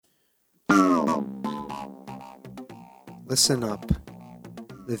Listen up.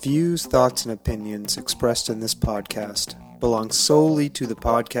 The views, thoughts, and opinions expressed in this podcast belong solely to the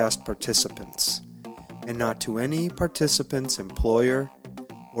podcast participants, and not to any participant's employer,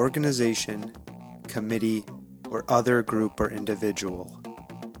 organization, committee, or other group or individual.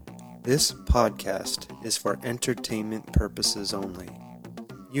 This podcast is for entertainment purposes only.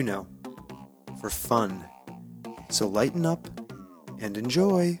 You know, for fun. So lighten up and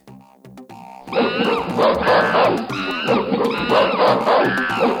enjoy.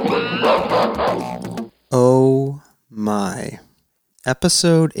 Oh my.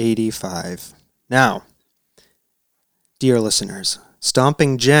 Episode 85. Now, dear listeners,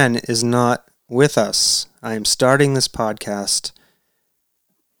 Stomping Jen is not with us. I am starting this podcast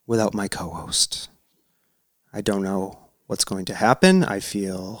without my co-host. I don't know what's going to happen. I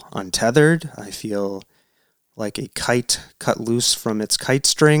feel untethered. I feel like a kite cut loose from its kite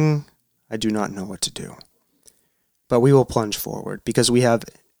string. I do not know what to do. But we will plunge forward because we have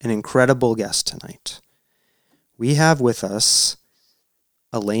an incredible guest tonight. We have with us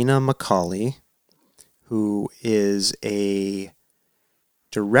Alaina Macaulay, who is a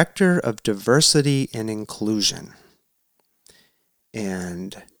director of diversity and inclusion.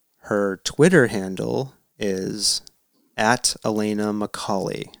 And her Twitter handle is @Alaina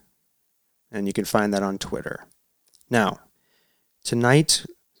Macaulay. And you can find that on Twitter. Now, tonight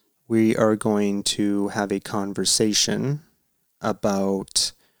we are going to have a conversation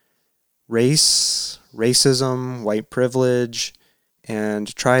about race, racism, white privilege,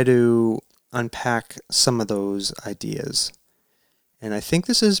 and try to unpack some of those ideas. And I think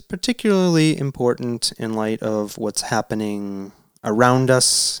this is particularly important in light of what's happening around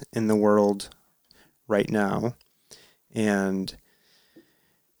us in the world right now. And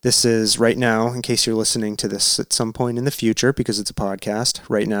this is right now, in case you're listening to this at some point in the future, because it's a podcast,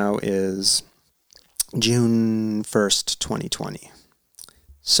 right now is June 1st, 2020.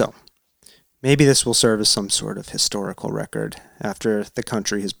 So, maybe this will serve as some sort of historical record after the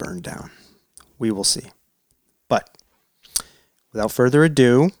country has burned down. We will see. But, without further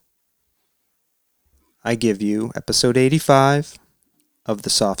ado, I give you episode 85 of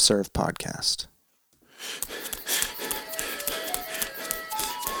the Soft Serve Podcast.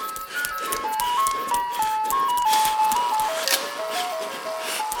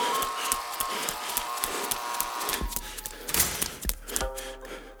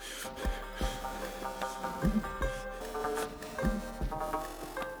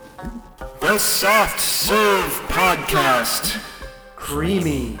 The Soft Serve Podcast.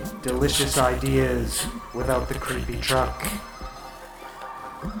 Creamy, delicious ideas without the creepy truck.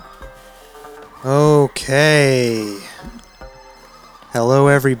 Okay. Hello,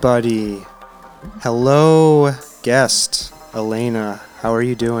 everybody. Hello, guest, Alaina. How are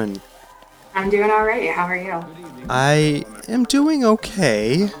you doing? I'm doing all right. How are you? I am doing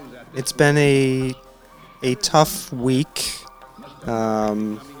okay. It's been a tough week.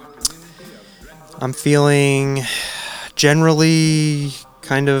 I'm feeling generally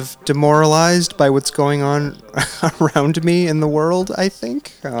kind of demoralized by what's going on around me in the world, I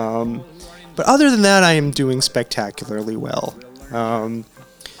think. But other than that, I am doing spectacularly well.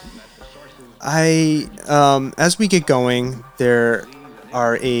 As we get going, there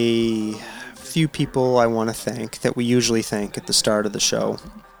are a few people I want to thank that we usually thank at the start of the show.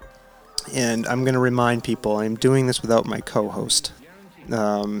 And I'm going to remind people I'm doing this without my co-host.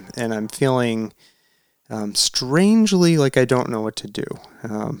 And I'm feeling strangely like I don't know what to do.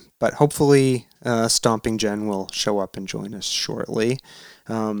 But hopefully Stomping Jen will show up and join us shortly.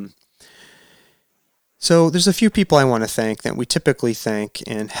 So there's a few people I want to thank that we typically thank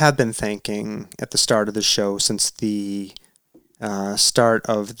and have been thanking at the start of the show since the start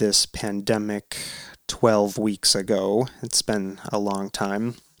of this pandemic 12 weeks ago. It's been a long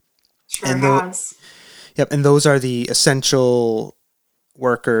time. Sure has. Yep, and those are the essential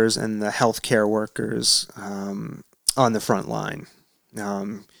workers and the healthcare workers on the front line.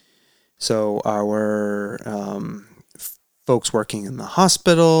 So our folks working in the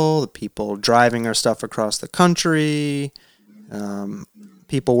hospital, the people driving our stuff across the country,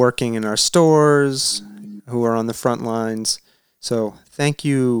 people working in our stores who are on the front lines. So thank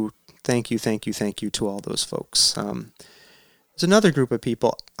you to all those folks. There's another group of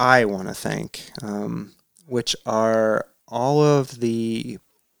people I want to thank, which are all of the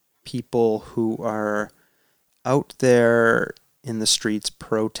people who are out there in the streets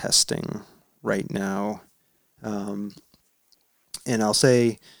protesting right now. And I'll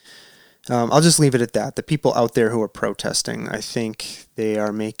say, I'll just leave it at that. The people out there who are protesting, I think they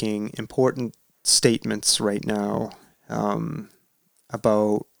are making important statements right now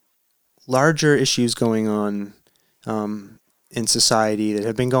about larger issues going on in society that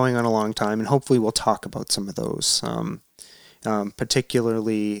have been going on a long time, and hopefully we'll talk about some of those.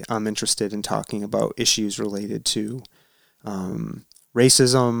 Particularly, I'm interested in talking about issues related to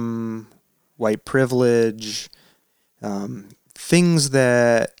racism, white privilege, things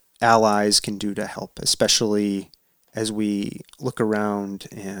that allies can do to help, especially as we look around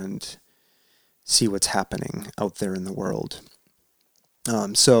and see what's happening out there in the world.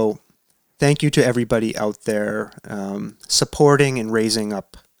 So thank you to everybody out there supporting and raising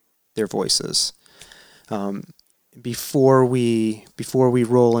up their voices. Before we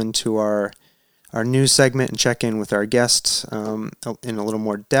roll into our news segment and check in with our guests in a little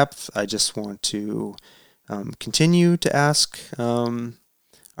more depth, I just want to continue to ask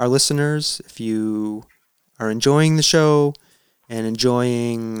our listeners if you are enjoying the show and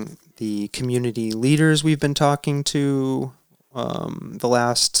enjoying the community leaders we've been talking to the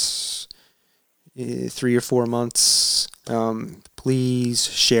last 3 or 4 months. Please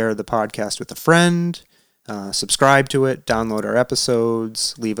share the podcast with a friend. Subscribe to it, download our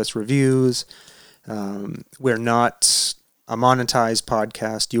episodes, leave us reviews. We're not a monetized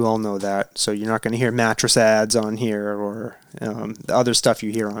podcast. You all know that. So you're not going to hear mattress ads on here or the other stuff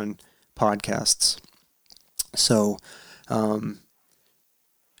you hear on podcasts. So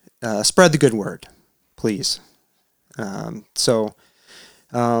spread the good word, please.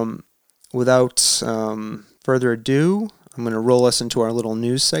 Without further ado, I'm going to roll us into our little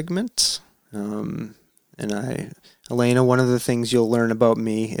news segment. Alaina, one of the things you'll learn about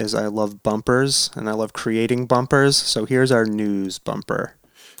me is I love bumpers and I love creating bumpers. So here's our news bumper.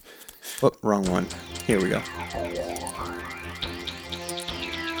 Oh, wrong one. Here we go.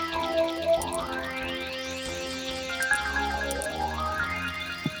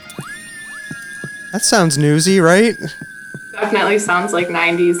 That sounds newsy, right? Definitely sounds like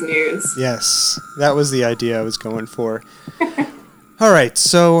 90s news. Yes, that was the idea I was going for. All right,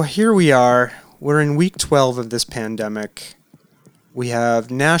 so here we are. We're in week 12 of this pandemic. We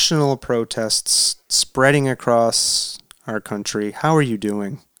have national protests spreading across our country. How are you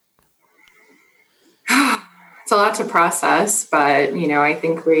doing? It's a lot to process, but, I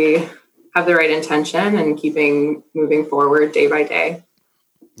think we have the right intention and moving forward day by day.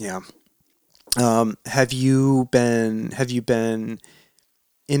 Yeah. Have you been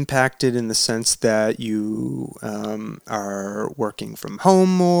impacted in the sense that you are working from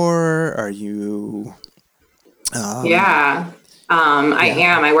home more? Are you? I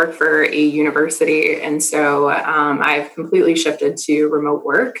am. I work for a university, and so I've completely shifted to remote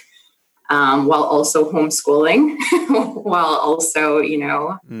work while also homeschooling, while also,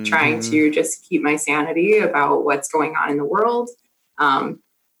 trying to just keep my sanity about what's going on in the world.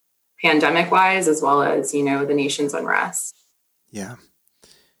 Pandemic wise, as well as, the nation's unrest. Yeah.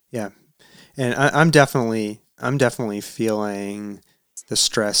 Yeah. And I'm definitely feeling the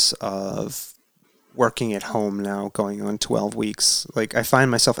stress of working at home now going on 12 weeks. Like I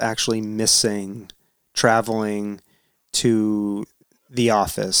find myself actually missing traveling to the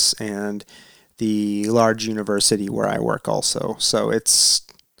office and the large university where I work also. So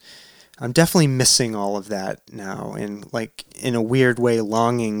I'm definitely missing all of that now and like in a weird way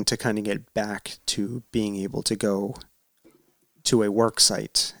longing to kind of get back to being able to go to a work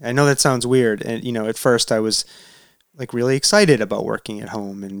site. I know that sounds weird. And, at first I was like really excited about working at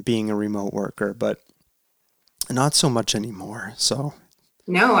home and being a remote worker, but not so much anymore. So.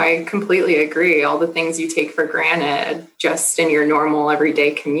 No, I completely agree. All the things you take for granted just in your normal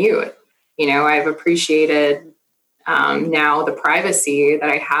everyday commute. I've appreciated now the privacy that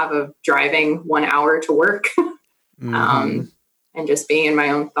I have of driving 1 hour to work and just being in my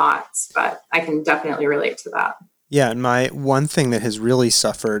own thoughts. But I can definitely relate to that. Yeah, and my one thing that has really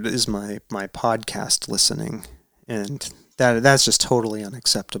suffered is my podcast listening, and that's just totally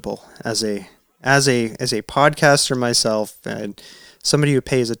unacceptable. As a podcaster myself and somebody who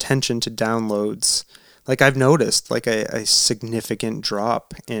pays attention to downloads, like I've noticed like a significant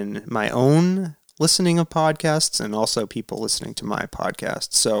drop in my own listening of podcasts and also people listening to my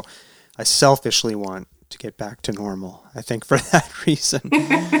podcast. So I selfishly want to get back to normal, I think, for that reason.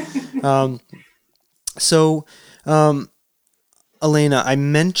 Alaina, I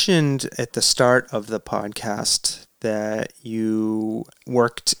mentioned at the start of the podcast that you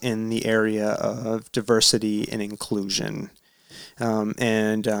worked in the area of diversity and inclusion.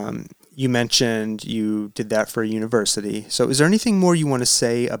 You mentioned you did that for a university. So is there anything more you want to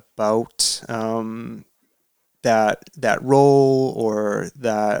say about that role or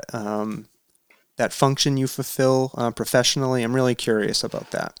that function you fulfill professionally? I'm really curious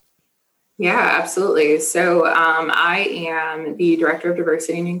about that. Yeah, absolutely. So I am the Director of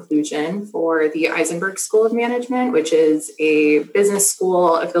Diversity and Inclusion for the Eisenberg School of Management, which is a business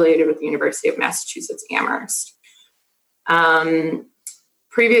school affiliated with the University of Massachusetts Amherst.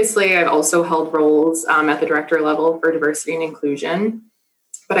 Previously, I've also held roles at the director level for diversity and inclusion.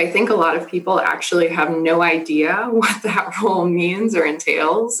 But I think a lot of people actually have no idea what that role means or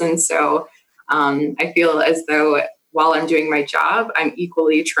entails. And so I feel as though while I'm doing my job, I'm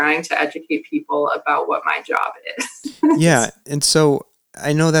equally trying to educate people about what my job Yeah, is. and so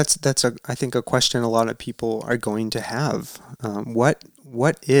I know that's I think a question a lot of people are going to have.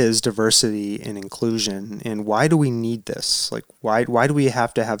 What is diversity and inclusion, and why do we need this? Like, why do we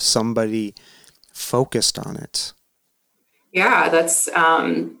have to have somebody focused on it? Yeah, that's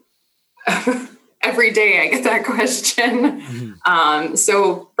every day I get that question.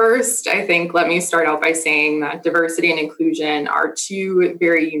 So first, I think let me start out by saying that diversity and inclusion are two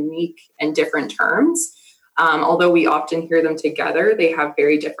very unique and different terms. Although we often hear them together, they have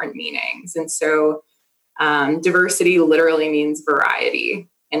very different meanings. And so diversity literally means variety.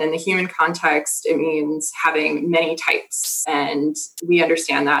 And in the human context, it means having many types. And we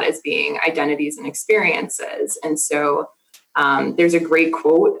understand that as being identities and experiences. And so there's a great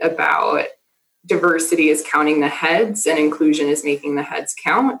quote about diversity is counting the heads and inclusion is making the heads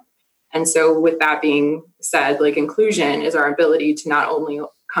count. And so with that being said, like inclusion is our ability to not only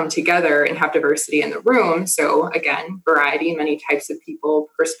come together and have diversity in the room. So again, variety, many types of people,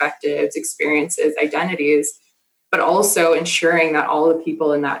 perspectives, experiences, identities, but also ensuring that all the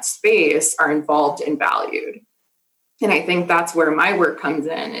people in that space are involved and valued. And I think that's where my work comes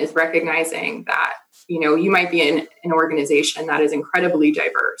in, is recognizing that, you might be in an organization that is incredibly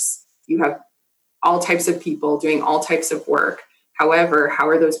diverse. You have all types of people doing all types of work. However, how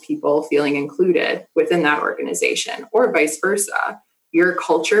are those people feeling included within that organization, or vice versa? Your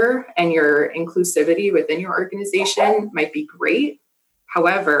culture and your inclusivity within your organization might be great.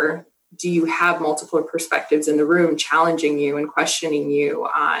 However, do you have multiple perspectives in the room challenging you and questioning you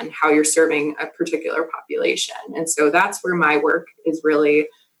on how you're serving a particular population? And so that's where my work is really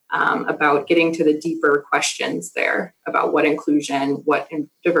about getting to the deeper questions there about what inclusion, what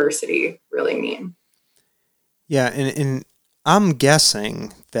diversity really mean. Yeah, and I'm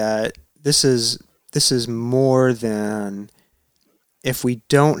guessing that this is more than, if we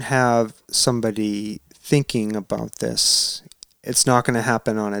don't have somebody thinking about this, it's not going to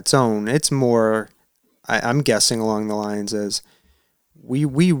happen on its own. It's more, I'm guessing along the lines as we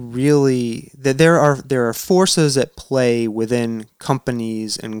really, that there are forces at play within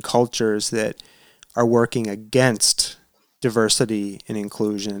companies and cultures that are working against diversity and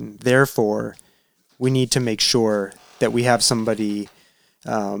inclusion. Therefore, we need to make sure that we have somebody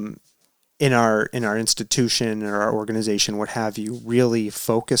in our institution or our organization, what have you, really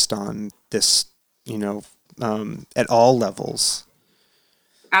focused on this, at all levels.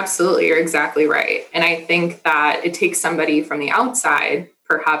 Absolutely, you're exactly right. And I think that it takes somebody from the outside,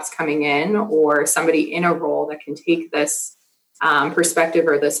 perhaps coming in, or somebody in a role that can take this perspective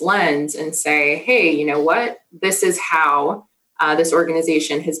or this lens and say, hey, you know what? This is how this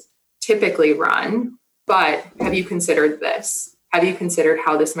organization has typically run. But have you considered this? Have you considered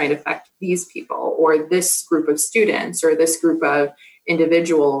how this might affect these people, or this group of students, or this group of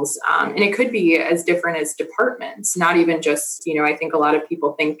individuals? And it could be as different as departments, not even just, I think a lot of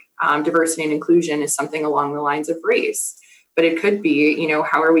people think diversity and inclusion is something along the lines of race, but it could be,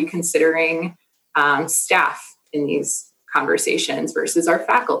 how are we considering staff in these conversations versus our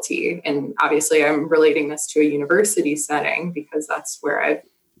faculty? And obviously I'm relating this to a university setting because that's where I've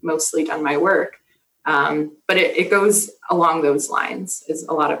mostly done my work. But it goes along those lines is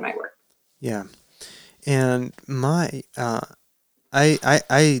a lot of my work. Yeah. And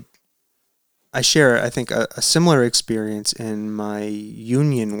I share, I think, a similar experience in my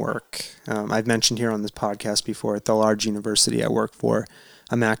union work. I've mentioned here on this podcast before, at the large university I work for,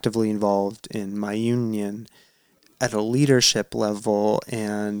 I'm actively involved in my union at a leadership level,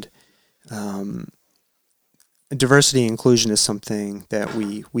 and diversity and inclusion is something that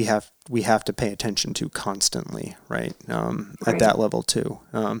we have to pay attention to constantly, right? At that level too.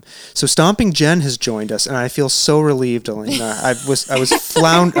 So Stomping Jen has joined us, and I feel so relieved, Alaina. I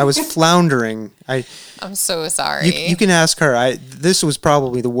was floundering. I'm so sorry. You can ask her. This was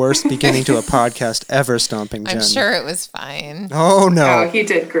probably the worst beginning to a podcast ever, Stomping Jen. I'm sure it was fine. Oh no. Oh, he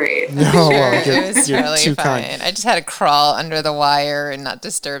did great. No, It was really fine. Kind. I just had to crawl under the wire and not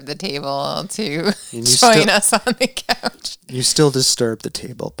disturb the table to join us on the couch. You still disturb the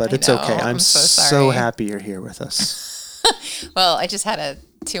table, but it's okay. I'm so happy you're here with us. Well, I just had to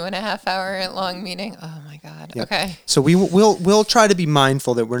 2.5 hour long meeting. Oh my God. Yep. Okay. So we'll try to be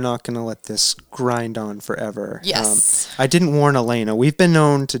mindful that we're not going to let this grind on forever. Yes. I didn't warn Alaina. We've been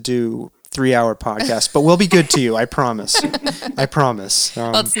known to do 3-hour podcasts, but we'll be good to you. I promise. I promise.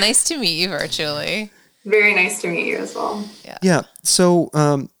 Well, it's nice to meet you virtually. Very nice to meet you as well. Yeah. So,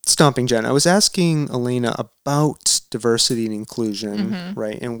 Stomping Jen, I was asking Alaina about diversity and inclusion,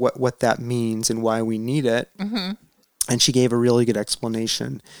 right? And what that means and why we need it. Mm-hmm. And she gave a really good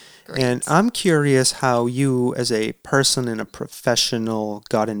explanation. Great. And I'm curious how you, as a person and a professional,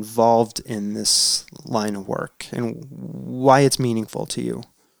 got involved in this line of work and why it's meaningful to you.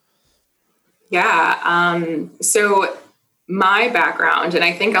 Yeah. So my background, and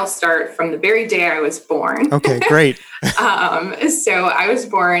I think I'll start from the very day I was born. Okay, great. So I was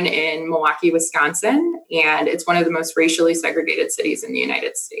born in Milwaukee, Wisconsin, and it's one of the most racially segregated cities in the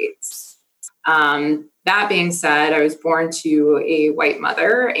United States. That being said, I was born to a white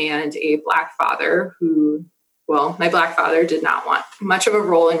mother and a Black father who, well, my Black father did not want much of a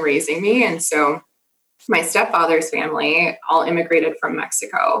role in raising me. And so my stepfather's family all immigrated from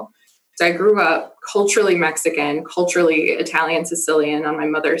Mexico. So I grew up culturally Mexican, culturally Italian, Sicilian on my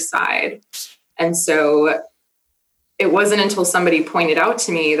mother's side. And so it wasn't until somebody pointed out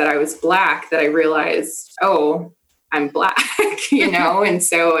to me that I was Black that I realized, oh, I'm Black, And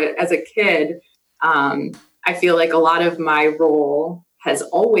so as a kid, I feel like a lot of my role has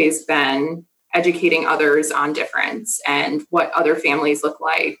always been educating others on difference and what other families look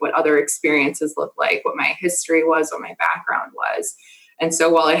like, what other experiences look like, what my history was, what my background was. And so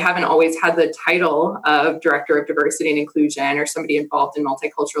while I haven't always had the title of Director of Diversity and Inclusion or somebody involved in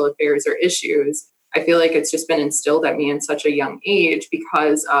multicultural affairs or issues, I feel like it's just been instilled at me in such a young age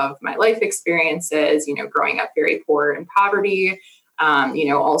because of my life experiences, growing up very poor in poverty,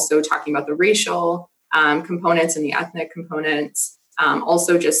 also talking about the racial components and the ethnic components,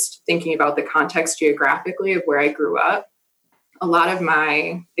 also just thinking about the context geographically of where I grew up. A lot of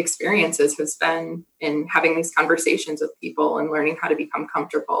my experiences has been in having these conversations with people and learning how to become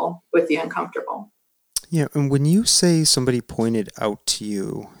comfortable with the uncomfortable. Yeah, and when you say somebody pointed out to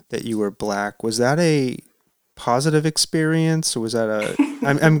you that you were Black, was that a positive experience, or was that a?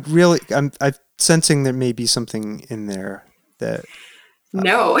 I'm sensing there may be something in there that.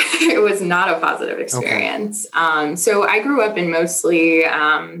 No, it was not a positive experience. Okay. So I grew up in mostly,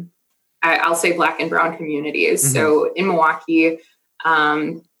 I'll say Black and brown communities. Mm-hmm. So in Milwaukee,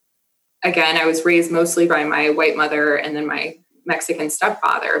 again, I was raised mostly by my white mother and then my Mexican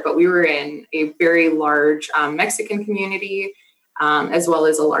stepfather, but we were in a very large Mexican community, as well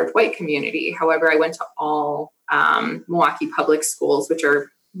as a large white community. However, I went to all Milwaukee public schools, which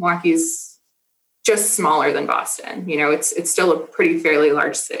are Milwaukee's just smaller than Boston. It's still a pretty fairly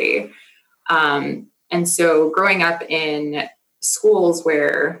large city. And so growing up in schools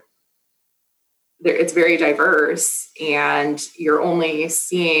where it's very diverse and you're only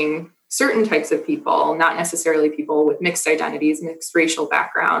seeing certain types of people, not necessarily people with mixed identities, mixed racial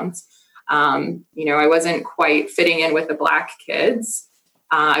backgrounds. I wasn't quite fitting in with the Black kids.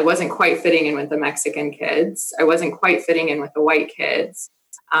 I wasn't quite fitting in with the Mexican kids. I wasn't quite fitting in with the white kids.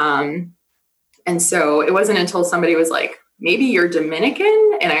 And so it wasn't until somebody was like, maybe you're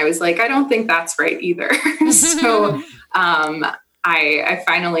Dominican. And I was like, I don't think that's right either. So I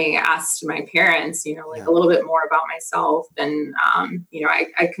finally asked my parents, a little bit more about myself. And,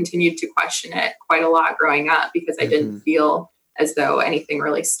 I continued to question it quite a lot growing up because I didn't feel as though anything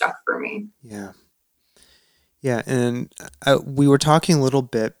really stuck for me. Yeah. Yeah. And we were talking a little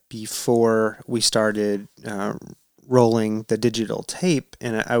bit before we started rolling the digital tape,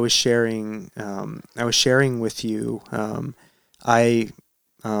 and I was sharing with you. I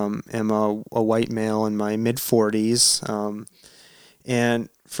am a white male in my mid 40s, and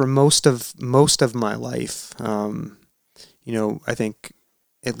for most of my life, I think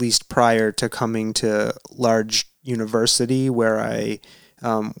at least prior to coming to large university where I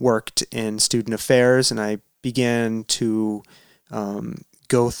worked in student affairs, and I began to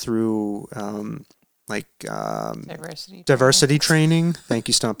go through diversity training. Thank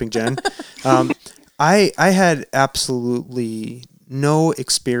you, Stomping Jen. I had absolutely no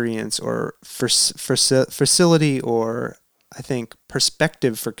experience or facility or I think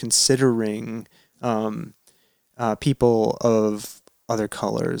perspective for considering people of other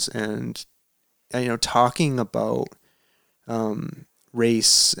colors, and talking about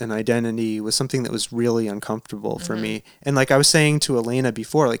race and identity was something that was really uncomfortable for me. And like I was saying to Alaina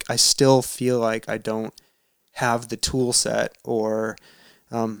before, like I still feel like I don't have the tool set or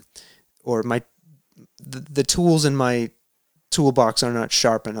the tools in my toolbox are not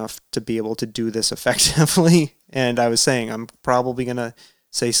sharp enough to be able to do this effectively. And I was saying I'm probably going to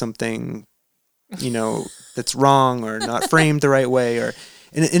say something, that's wrong or not framed the right way, and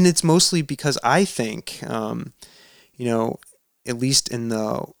it's mostly because I think, at least in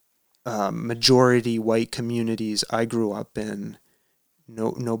the majority white communities I grew up in,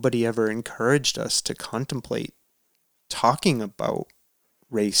 nobody ever encouraged us to contemplate talking about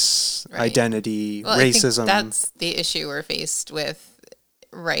race, identity, well, racism. I think that's the issue we're faced with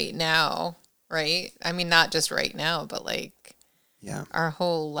right now, right? I mean, not just right now, but our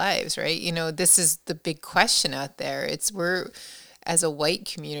whole lives, right? This is the big question out there. We're, as a white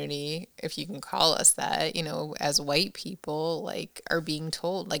community, if you can call us that, as white people, are being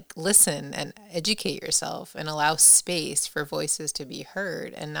told, listen and educate yourself and allow space for voices to be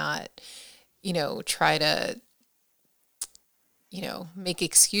heard, and not, try to, make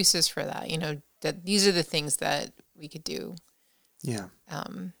excuses for that, that these are the things that we could do. Yeah. Now.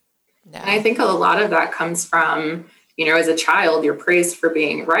 And I think a lot of that comes from, as a child, you're praised for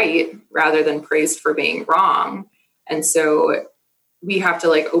being right rather than praised for being wrong. And so we have to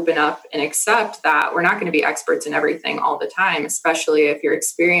open up and accept that we're not going to be experts in everything all the time, especially if your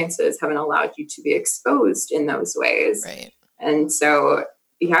experiences haven't allowed you to be exposed in those ways. Right. And so,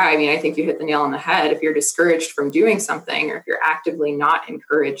 I think you hit the nail on the head. If you're discouraged from doing something, or if you're actively not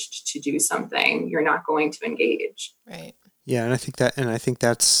encouraged to do something, you're not going to engage. Right. Yeah. And I think that's, and I think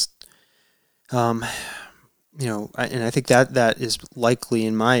that is likely,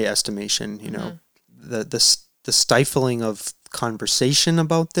 in my estimation, the stifling of conversation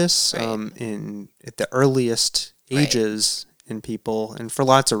about this, at the earliest ages in people, and for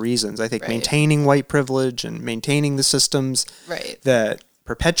lots of reasons. I think maintaining white privilege and maintaining the systems that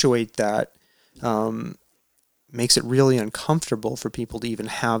perpetuate that makes it really uncomfortable for people to even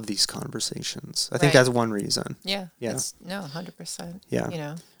have these conversations. I think that's one reason. Yeah. Yeah. No, 100%.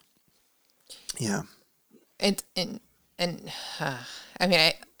 Yeah. Yeah. And I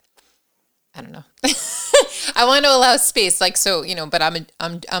don't know. I want to allow space, but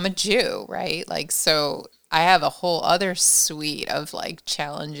I'm a Jew, right? So I have a whole other suite of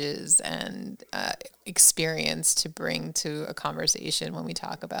challenges and experience to bring to a conversation when we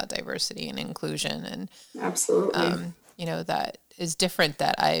talk about diversity and inclusion, and absolutely, that is different.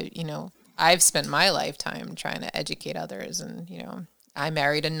 That I've spent my lifetime trying to educate others, and I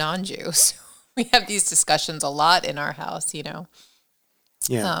married a non-Jew, so we have these discussions a lot in our house,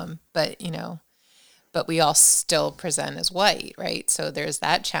 Yeah. But we all still present as white, right? So there's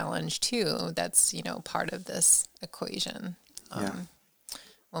that challenge too. That's, part of this equation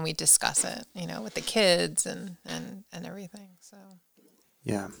when we discuss it, with the kids and everything. So.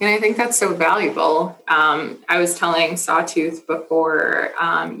 Yeah. And I think that's so valuable. I was telling Sawtooth before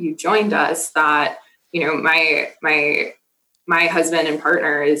you joined us that, my husband and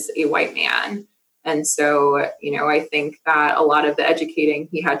partner is a white man. And so, I think that a lot of the educating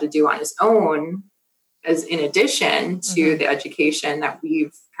he had to do on his own, as in addition to the education that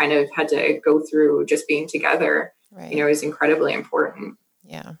we've kind of had to go through just being together, is incredibly important.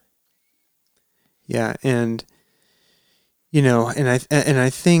 Yeah. Yeah. And, and I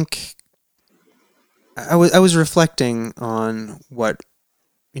think I was reflecting on what,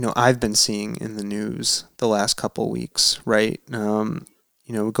 I've been seeing in the news the last couple weeks, right?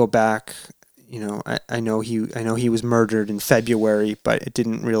 We go back, I know he was murdered in February, but it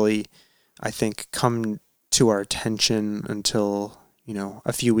didn't really, I think, come to our attention until,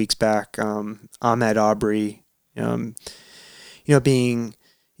 a few weeks back. Ahmaud Arbery, being,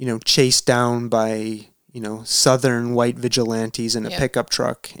 chased down by, Southern white vigilantes in a pickup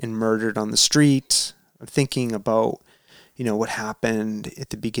truck and murdered on the street. I'm thinking about, what happened at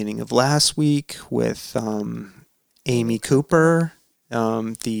the beginning of last week with Amy Cooper,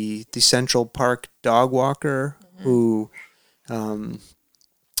 the Central Park dog walker who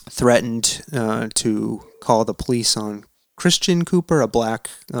threatened to call the police on Christian Cooper, a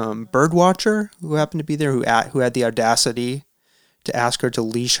black bird watcher who happened to be there, who had the audacity to ask her to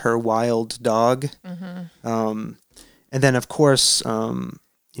leash her wild dog. And then, of course,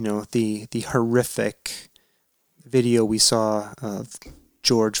 the horrific video we saw of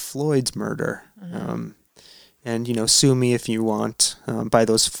George Floyd's murder. And, sue me if you want, by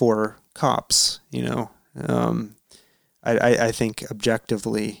those 4 cops, I think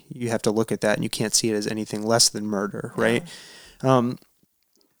objectively you have to look at that and you can't see it as anything less than murder, right?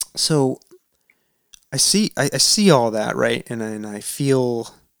 So I see all that, right? And I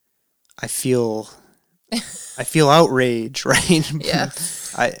feel outrage, right? Yeah.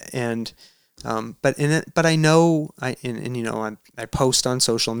 But I know I post on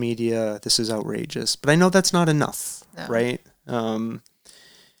social media, this is outrageous, but I know that's not enough, right?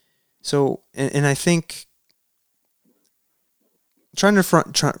 So, and I think trying to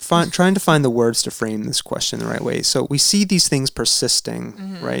find the words to frame this question the right way. So we see these things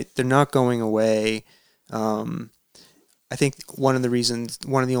persisting, right? They're not going away. I think one of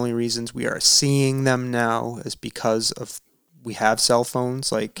the only reasons we are seeing them now is because we have cell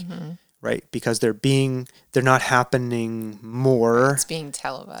phones, like, right? Because they're not happening more. It's being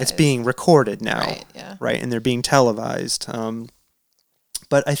televised. It's being recorded now, right? Yeah. Right, and they're being televised.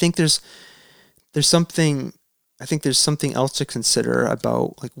 But I think there's something. I think there's something else to consider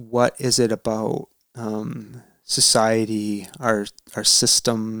about, like, what is it about society, our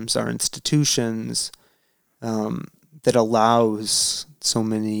systems, our institutions, that allows so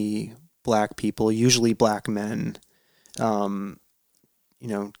many Black people, usually Black men, to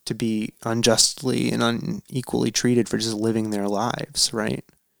be unjustly and unequally treated for just living their lives, right?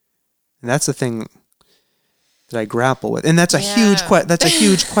 And that's the thing that I grapple with, and that's a huge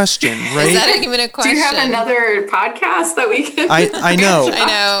question, right? Is that even a question? Do you have another podcast that we can? I know.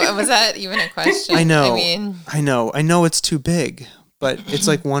 I know. Was that even a question? I know. I know it's too big, but it's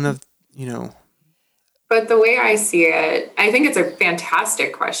like one of. But the way I see it, I think it's a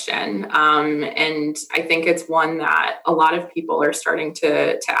fantastic question. And I think it's one that a lot of people are starting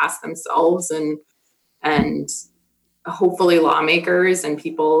to ask themselves, and hopefully lawmakers and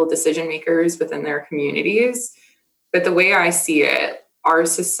people, decision makers within their communities. But the way I see it, our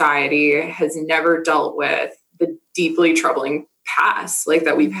society has never dealt with the deeply troubling past like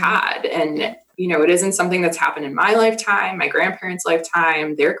that we've had. And, it isn't something that's happened in my lifetime, my grandparents'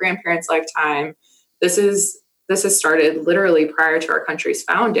 lifetime, their grandparents' lifetime. This has started literally prior to our country's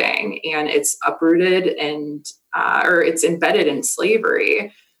founding, and it's uprooted or it's embedded in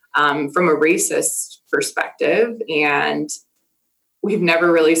slavery from a racist perspective. And we've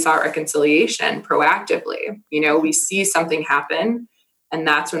never really sought reconciliation proactively. We see something happen, and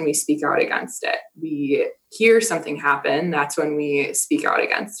that's when we speak out against it. We hear something happen, that's when we speak out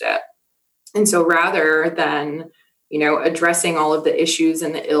against it. And so rather than addressing all of the issues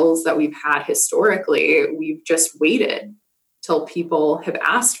and the ills that we've had historically, we've just waited till people have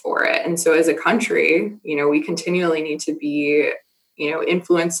asked for it. And so as a country, we continually need to be,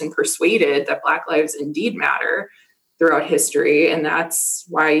 influenced and persuaded that Black lives indeed matter throughout history. And that's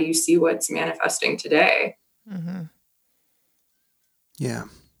why you see what's manifesting today. Mm-hmm. Yeah.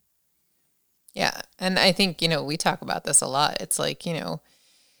 Yeah. And I think, we talk about this a lot. It's like,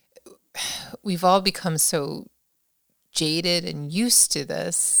 we've all become so jaded and used to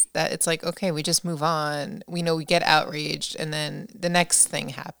this that it's like, okay, we just move on. We get outraged, and then the next thing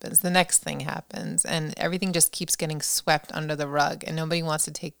happens, and everything just keeps getting swept under the rug, and nobody wants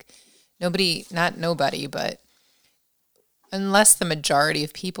to but unless the majority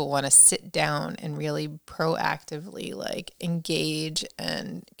of people want to sit down and really proactively like engage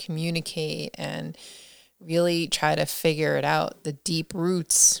and communicate and really try to figure it out, the deep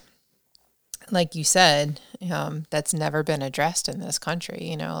roots, like you said, that's never been addressed in this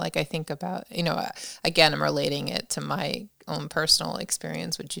country. Like I think about, again, I'm relating it to my own personal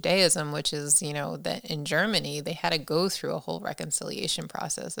experience with Judaism, which is, that in Germany, they had to go through a whole reconciliation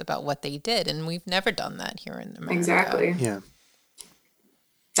process about what they did. And we've never done that here in America. Exactly. Yeah.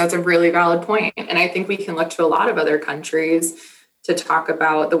 That's a really valid point. And I think we can look to a lot of other countries to talk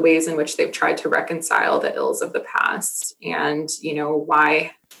about the ways in which they've tried to reconcile the ills of the past. And,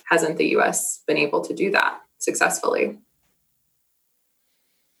 why hasn't the U.S. been able to do that successfully?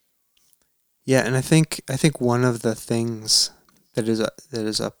 Yeah, and I think one of the things that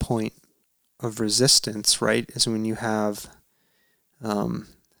is a point of resistance, right, is when you have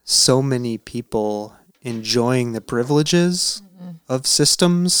so many people enjoying the privileges of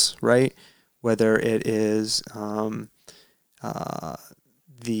systems, right? Whether it is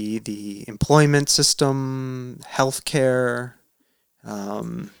the employment system, healthcare,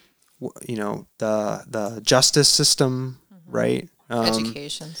 the justice system, right?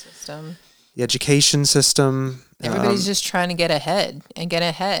 Education system. The education system. Everybody's just trying to get ahead,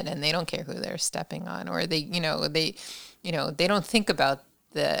 and they don't care who they're stepping on, or they don't think about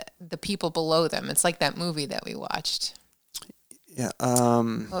the people below them. It's like that movie that we watched. Yeah.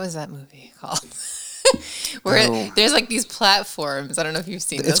 What was that movie called? Where there's like these platforms. I don't know if you've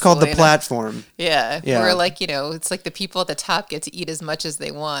seen this. It's called Alaina. The Platform. Yeah. Where like, it's like the people at the top get to eat as much as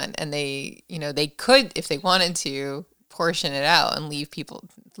they want, and they could, if they wanted to, portion it out and leave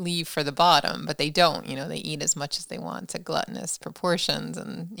for the bottom, but they don't. They eat as much as they want to gluttonous proportions,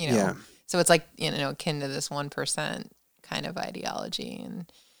 and so it's like akin to this 1% kind of ideology.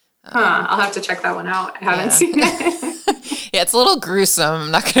 And I'll have to check that one out. I haven't seen it. Yeah, it's a little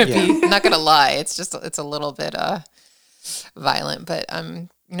gruesome. I'm not gonna lie. It's a little bit violent, but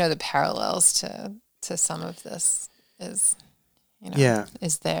the parallels to some of this is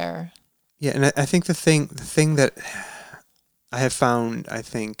is there. Yeah, and I think the thing that I have found, I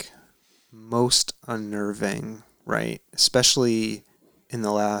think, most unnerving, right, especially in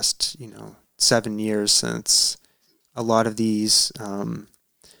the last 7 years since a lot of these, a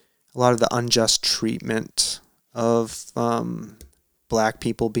lot of the unjust treatment of black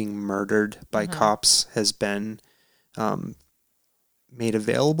people being murdered by cops has been made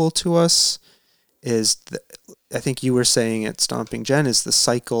available to us. I think you were saying at Stomping Jen, is the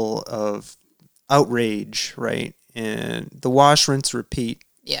cycle of outrage, right? And the wash, rinse, repeat.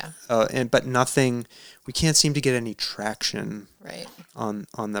 Yeah. But nothing. We can't seem to get any traction. Right.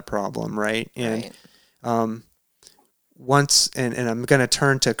 On the problem, right? And right. Once, and I'm going to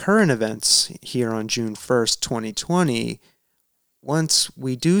turn to current events here on June 1st, 2020. Once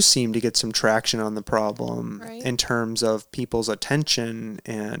we do seem to get some traction on the problem in terms of people's attention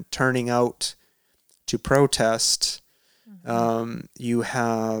and turning out to protest, you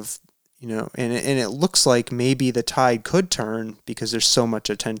have, and it looks like maybe the tide could turn because there's so much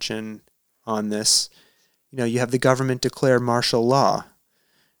attention on this. You have the government declare martial law,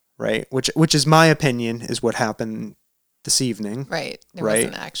 right? Which is my opinion is what happened this evening. Right. It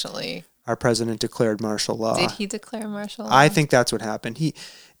wasn't actually. Our president declared martial law. Did he declare martial law? I think that's what happened.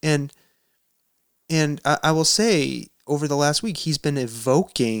 And I will say, over the last week, he's been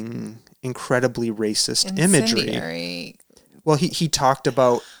evoking incredibly racist imagery. Well, he talked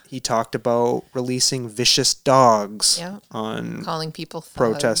about releasing vicious dogs on calling people thugs.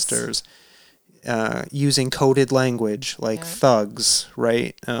 Protesters, using coded language like thugs,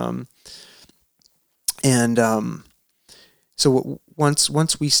 right? So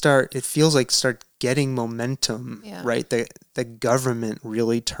once we start getting momentum, right? The government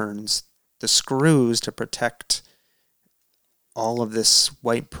really turns the screws to protect all of this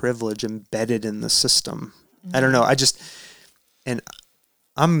white privilege embedded in the system. I don't know.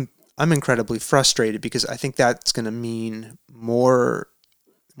 I'm incredibly frustrated because I think that's going to mean more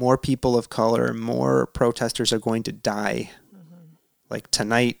people of color, more protesters are going to die, like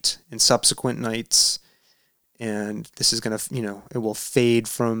tonight and subsequent nights. And this is going to, it will fade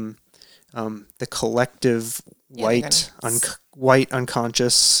from the collective white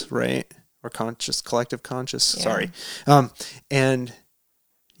unconscious, right? Or collective conscious, sorry. And, then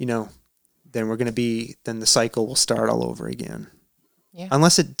then the cycle will start all over again. Yeah.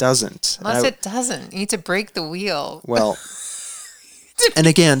 Unless it doesn't. You need to break the wheel. Well, and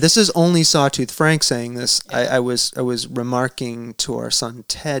again, this is only Sawtooth Frank saying this. Yeah. I was remarking to our son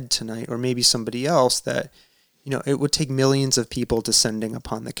Ted tonight, or maybe somebody else, that it would take millions of people descending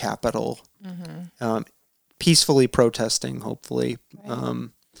upon the Capitol, peacefully protesting, hopefully,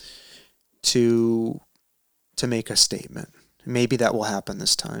 to make a statement. Maybe that will happen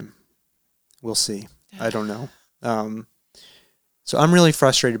this time. We'll see. I don't know. So I'm really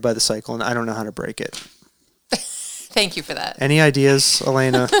frustrated by the cycle, and I don't know how to break it. Thank you for that. Any ideas,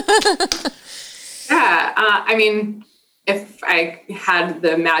 Alaina? I mean, if I had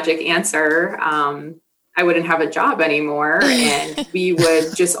the magic answer, I wouldn't have a job anymore, and we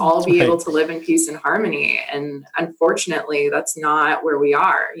would just all be able to live in peace and harmony. And unfortunately, that's not where we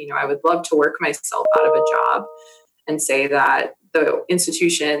are. I would love to work myself out of a job and say that the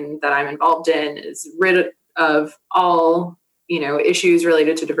institution that I'm involved in is rid of all, issues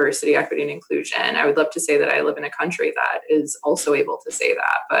related to diversity, equity, and inclusion. I would love to say that I live in a country that is also able to say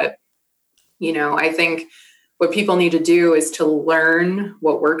that. But, I think what people need to do is to learn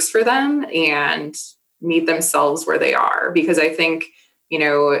what works for them and meet themselves where they are. Because I think,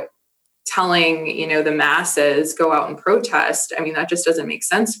 telling, the masses go out and protest, that just doesn't make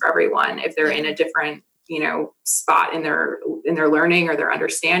sense for everyone if they're in a different, spot in their learning or their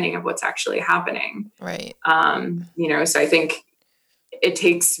understanding of what's actually happening. Right. So I think it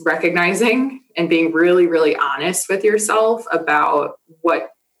takes recognizing and being really, really honest with yourself about what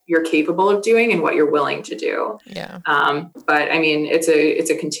you're capable of doing and what you're willing to do. Yeah. But it's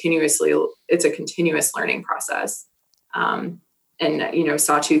a continuous learning process. And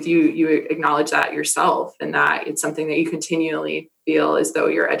Sawtooth, you acknowledge that yourself, and that it's something that you continually feel as though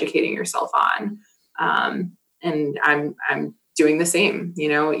you're educating yourself on. And I'm doing the same,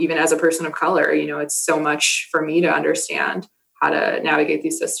 even as a person of color, it's so much for me to understand how to navigate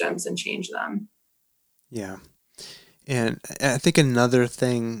these systems and change them. Yeah. And I think another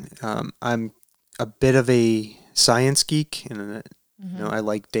thing, I'm a bit of a science geek, and I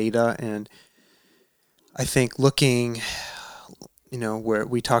like data, and I think looking, where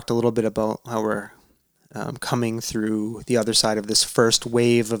we talked a little bit about how we're coming through the other side of this first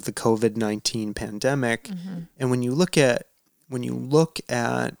wave of the COVID-19 pandemic, and when you look at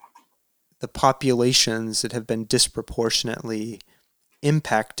the populations that have been disproportionately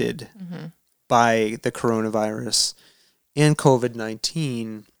impacted by the coronavirus and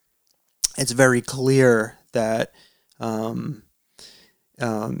COVID-19, it's very clear that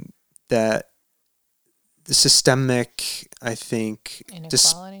that the systemic, I think,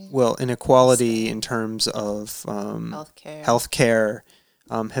 inequality in terms of healthcare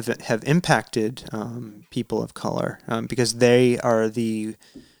have impacted people of color because they are the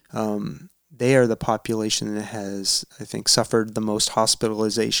population that has, I think, suffered the most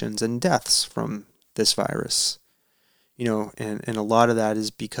hospitalizations and deaths from this virus. And a lot of that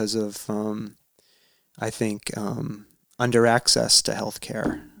is because of, I think, under access to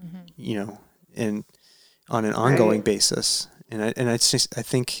healthcare, and on an ongoing basis. And I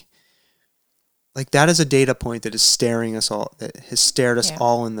think like that is a data point that is staring us all, that has stared us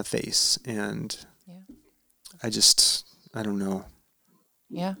all in the face. And I don't know.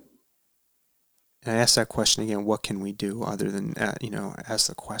 Yeah. And I asked that question again, what can we do other than, ask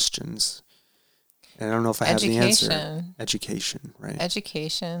the questions? And I don't know if I have the answer. Education, right?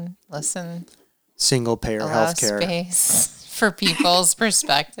 Education, listen. Single payer healthcare. Space for people's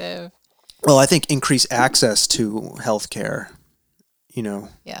perspective. Well, I think increase access to healthcare,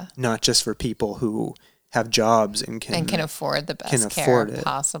 not just for people who have jobs and can afford the best care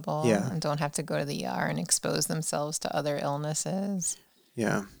possible and don't have to go to the ER and expose themselves to other illnesses.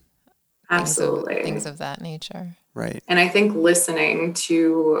 Yeah. Absolutely. Things of that nature. Right. And I think listening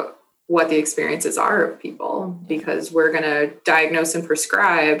to what the experiences are of people, because we're going to diagnose and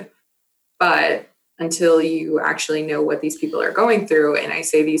prescribe, but until you actually know what these people are going through, and I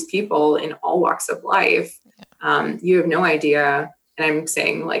say these people in all walks of life, you have no idea. And I'm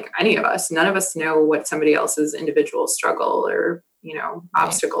saying, like, any of us, none of us know what somebody else's individual struggle or,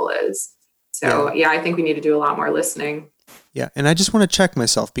 obstacle is. So, I think we need to do a lot more listening. Yeah. And I just want to check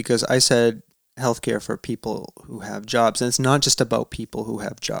myself because I said healthcare for people who have jobs. And it's not just about people who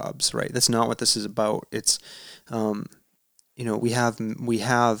have jobs, right? That's not what this is about. It's, we have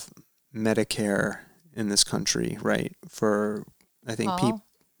Medicare in this country, right? For, I think,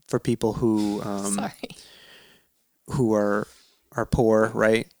 for people who, who are poor,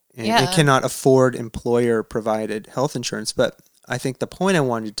 right? And cannot afford employer provided health insurance. But I think the point I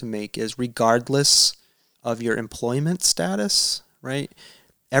wanted to make is regardless of your employment status, right?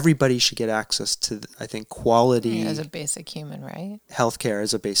 Everybody should get access to, I think, quality as a basic human right. Healthcare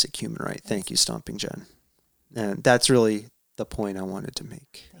as a basic human right. Thank you, Stomping Jen. And that's really the point I wanted to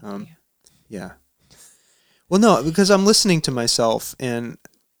make. Thank you. Yeah. Well, no, because I'm listening to myself and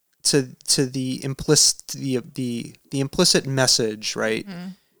to the implicit message, right? Mm-hmm.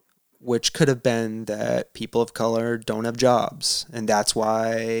 Which could have been that people of color don't have jobs, and that's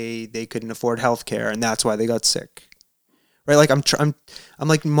why they couldn't afford healthcare, and that's why they got sick. Right? Like I'm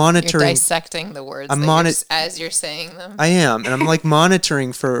like monitoring. You're dissecting the words as you're saying them. I am, and I'm like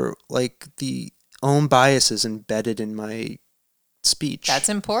monitoring for like the own biases embedded in my speech. That's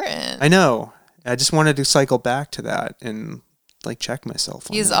important. I know. I just wanted to cycle back to that and like check myself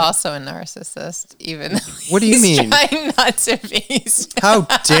on He's that. also a narcissist, even though what do you mean? Trying not to be. How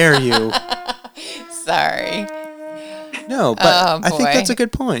dare you? Sorry. No, but I think that's a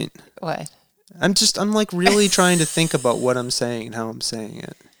good point. What? I'm like really trying to think about what I'm saying and how I'm saying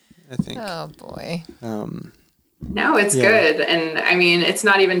it. I think. Oh boy. No, it's good. And I mean, it's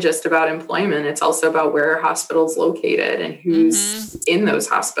not even just about employment. It's also about where a hospital's located and who's in those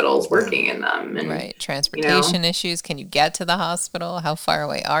hospitals working in them. And, right. Transportation issues. Can you get to the hospital? How far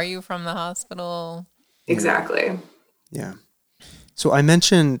away are you from the hospital? Exactly. Yeah. So I've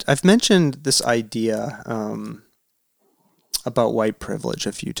mentioned this idea about white privilege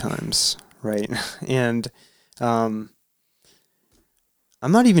a few times, right? And I'm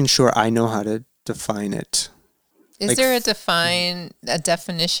not even sure I know how to define it. Is there a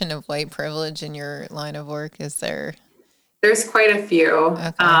definition of white privilege in your line of work? Is there? There's quite a few.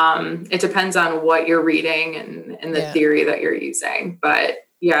 Okay. It depends on what you're reading and the theory that you're using. But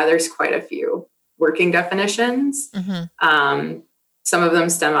yeah, there's quite a few working definitions. Mm-hmm. Some of them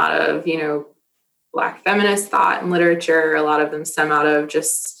stem out of, Black feminist thought and literature. A lot of them stem out of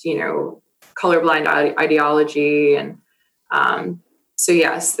just, colorblind ideology. And so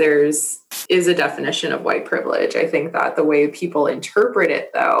yes, is a definition of white privilege. I think that the way people interpret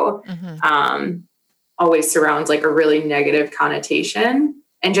it, though, always surrounds like a really negative connotation,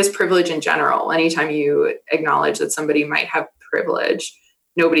 and just privilege in general. Anytime you acknowledge that somebody might have privilege,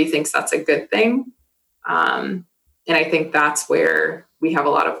 nobody thinks that's a good thing. And I think that's where we have a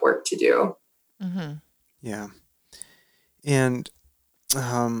lot of work to do. Mm-hmm. Yeah. And what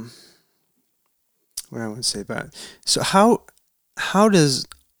I want to say about it. So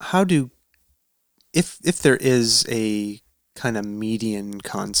if there is a kind of median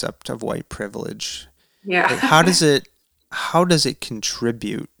concept of white privilege. Yeah. Like, how does it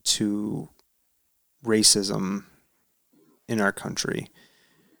contribute to racism in our country?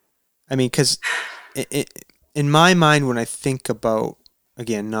 I mean, because in my mind, when I think about,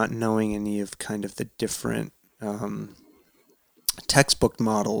 again, not knowing any of kind of the different textbook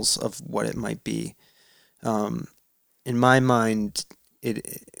models of what it might be, in my mind,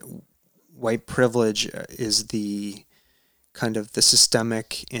 white privilege is the kind of the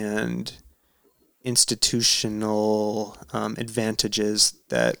systemic and institutional advantages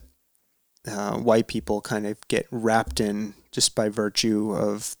that white people kind of get wrapped in just by virtue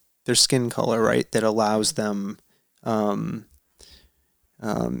of their skin color, right? That allows them to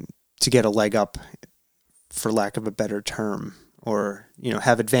get a leg up, for lack of a better term, or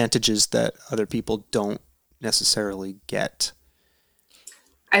have advantages that other people don't necessarily get.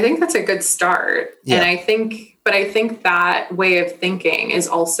 I think that's a good start. Yeah. And I think that way of thinking is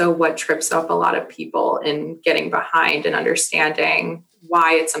also what trips up a lot of people in getting behind and understanding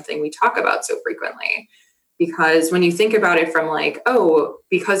why it's something we talk about so frequently. Because when you think about it from like, oh,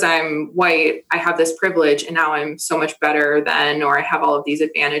 because I'm white, I have this privilege and now I'm so much better than, or I have all of these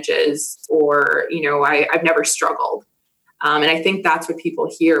advantages, or, I've never struggled. And I think that's what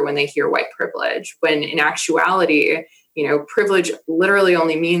people hear when they hear white privilege, when in actuality, privilege literally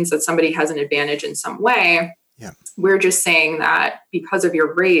only means that somebody has an advantage in some way. Yeah. We're just saying that because of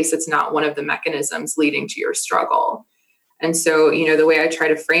your race, it's not one of the mechanisms leading to your struggle. And so, the way I try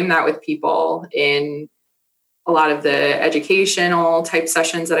to frame that with people in a lot of the educational type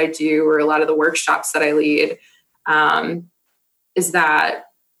sessions that I do, or a lot of the workshops that I lead, is that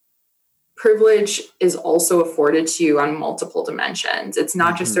privilege is also afforded to you on multiple dimensions. It's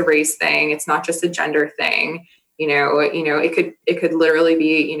not just a race thing. It's not just a gender thing. It could literally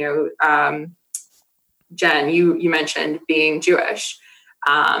be, Jen, you mentioned being Jewish.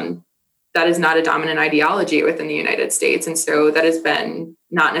 That is not a dominant ideology within the United States. And so that has been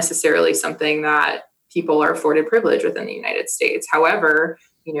not necessarily something that people are afforded privilege within the United States. However,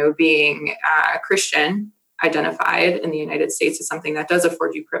 being Christian identified in the United States is something that does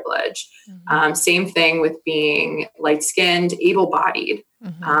afford you privilege. Mm-hmm. Same thing with being light-skinned, able-bodied.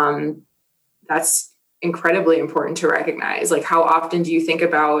 Mm-hmm. That's incredibly important to recognize. Like, how often do you think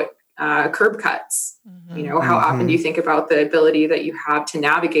about curb cuts? Mm-hmm. How often do you think about the ability that you have to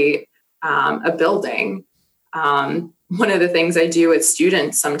navigate a building? One of the things I do with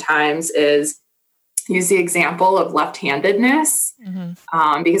students sometimes is use the example of left-handedness,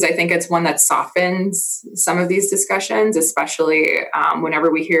 because I think it's one that softens some of these discussions, especially whenever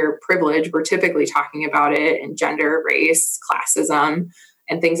we hear privilege. We're typically talking about it in gender, race, classism,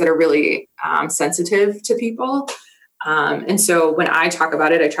 and things that are really sensitive to people. And so when I talk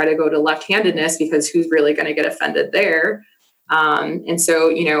about it, I try to go to left-handedness, because who's really going to get offended there? And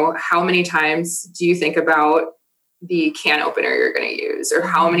so, how many times do you think about the can opener you're going to use? Or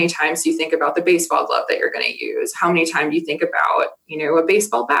how many times do you think about the baseball glove that you're going to use? How many times do you think about, a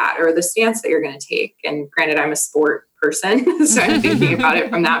baseball bat or the stance that you're going to take? And granted, I'm a sport person, so I'm thinking about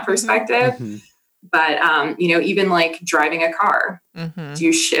it from that perspective. Mm-hmm. But, even like driving a car, do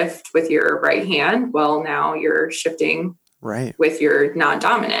you shift with your right hand? Well, now you're shifting right with your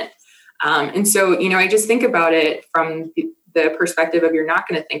non-dominant. And so, I just think about it from the perspective of, you're not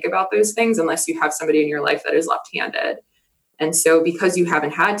going to think about those things unless you have somebody in your life that is left-handed. And so because you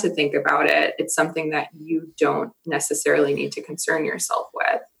haven't had to think about it, it's something that you don't necessarily need to concern yourself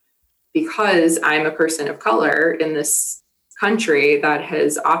with. Because I'm a person of color in this country that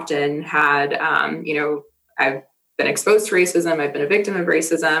has often had, I've been exposed to racism. I've been a victim of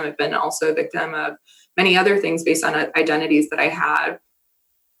racism. I've been also a victim of many other things based on identities that I had.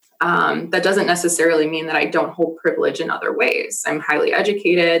 That doesn't necessarily mean that I don't hold privilege in other ways. I'm highly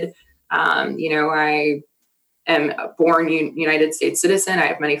educated. I am a born United States citizen. I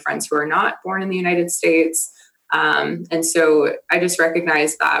have many friends who are not born in the United States. And so I just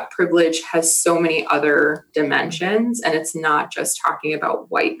recognize that privilege has so many other dimensions, and it's not just talking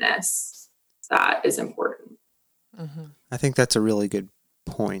about whiteness that is important. Mm-hmm. I think that's a really good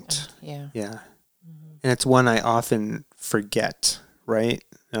point. Yeah. Mm-hmm. And it's one I often forget, right?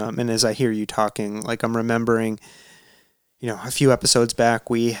 And as I hear you talking, like, I'm remembering, a few episodes back,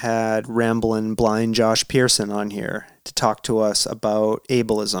 we had ramblin' blind Josh Pearson on here to talk to us about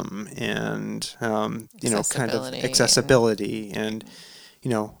ableism and, kind of accessibility and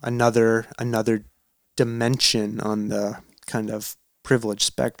another dimension on the kind of privilege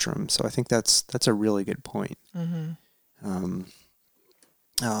spectrum. So I think that's a really good point. Mm-hmm.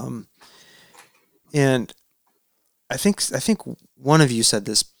 And I think one of you said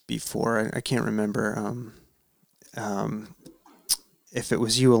this before. I can't remember. if it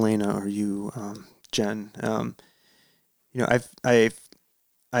was you, Alaina, or you, Jen,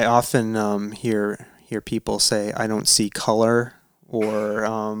 I often hear people say, "I don't see color," or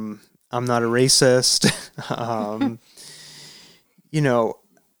 "I'm not a racist,"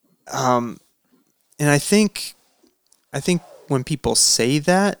 and I think when people say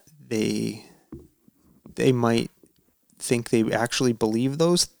that, they might think they actually believe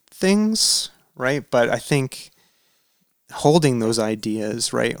those things, right? But I think holding those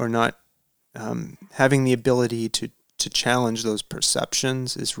ideas, right, or not having the ability to challenge those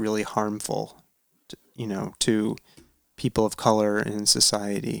perceptions is really harmful, to people of color in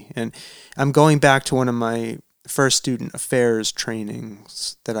society. And I'm going back to one of my first student affairs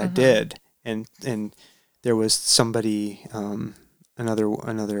trainings that I did, and there was somebody, another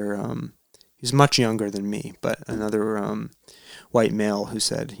he's much younger than me, but another white male who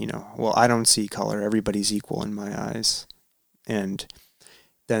said, well, I don't see color. Everybody's equal in my eyes. And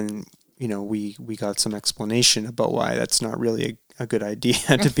then, we got some explanation about why that's not really a good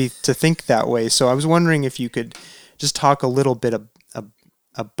idea to think that way. So I was wondering if you could just talk a little bit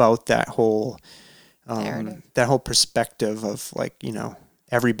about that whole perspective of, like,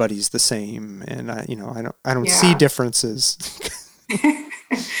 everybody's the same, and I don't see differences.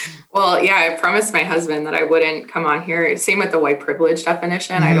 Well, yeah, I promised my husband that I wouldn't come on here. Same with the white privilege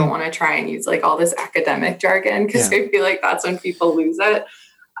definition. I don't want to try and use like all this academic jargon, because I feel like that's when people lose it.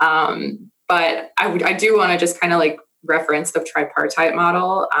 But I do want to just kind of like reference the tripartite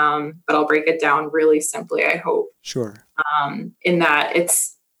model, but I'll break it down really simply, I hope. Sure. In that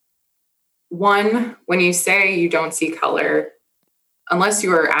it's one, when you say you don't see color, unless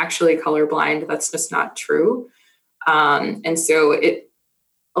you are actually colorblind, that's just not true. And so it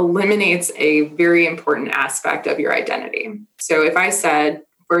eliminates a very important aspect of your identity. So if I said,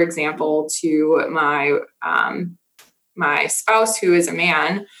 for example, to my spouse who is a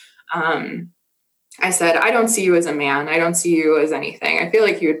man, I said, I don't see you as a man. I don't see you as anything. I feel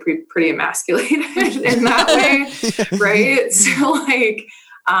like you would be pretty emasculated in that way, right? So like,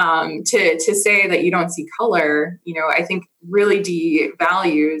 to say that you don't see color, I think really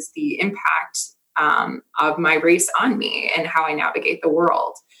devalues the impact of my race on me and how I navigate the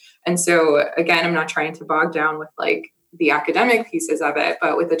world. And so again, I'm not trying to bog down with like the academic pieces of it,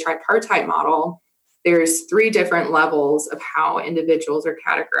 but with the tripartite model, there's 3 different levels of how individuals are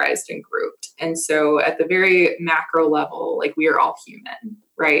categorized and grouped. And so at the very macro level, like, we are all human,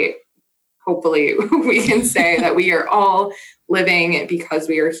 right? Hopefully we can say that we are all living because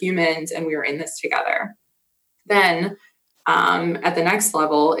we are humans and we are in this together. Then at the next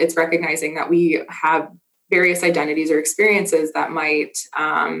level, it's recognizing that we have various identities or experiences that might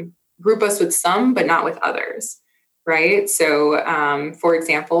group us with some, but not with others, right? So, for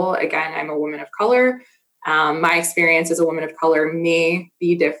example, again, I'm a woman of color. My experience as a woman of color may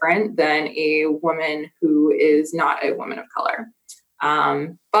be different than a woman who is not a woman of color.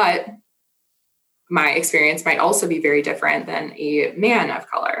 But my experience might also be very different than a man of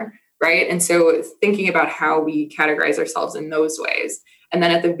color, right? And so thinking about how we categorize ourselves in those ways. And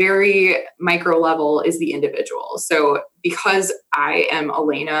then at the very micro level is the individual. So because I am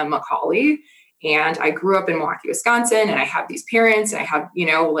Alaina Macaulay and I grew up in Milwaukee, Wisconsin, and I have these parents and I have,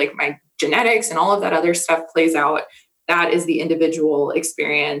 like my genetics and all of that other stuff plays out, that is the individual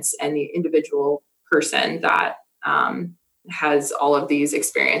experience and the individual person that has all of these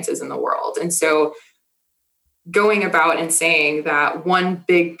experiences in the world. And so going about and saying that one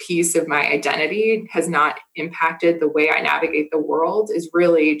big piece of my identity has not impacted the way I navigate the world is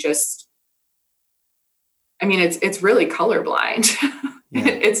really just, it's really colorblind. Yeah.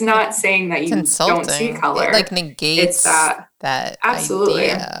 It's not saying that you don't see color. It like negates that absolutely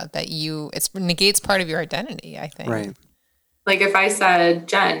idea that it negates part of your identity, I think. Right. Like if I said,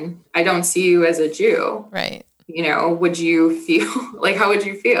 Jen, I don't see you as a Jew. Right. Would you feel like, how would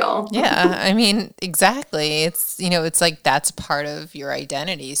you feel? Yeah. Exactly. It's, it's like, that's part of your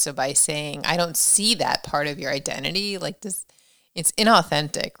identity. So by saying, I don't see that part of your identity, like this, it's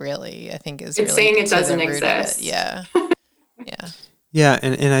inauthentic, really, I think is it's really saying it doesn't exist. Yeah. Yeah. Yeah.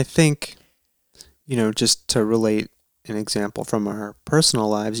 And I think, just to relate an example from our personal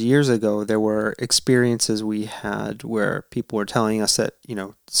lives, years ago, there were experiences we had where people were telling us that,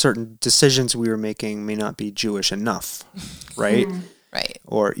 certain decisions we were making may not be Jewish enough, right? Right.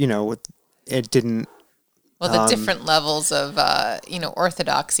 Or, it didn't. Well, the different levels of,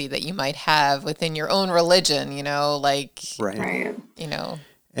 orthodoxy that you might have within your own religion, like, right.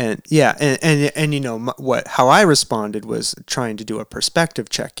 And yeah, and how I responded was trying to do a perspective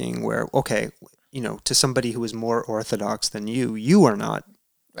checking where, okay, to somebody who is more Orthodox than you are not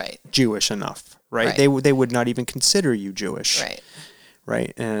right. Jewish enough, right? Right. They would not even consider you Jewish. Right.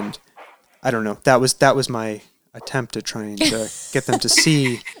 right? And I don't know. That was my attempt at trying to get them to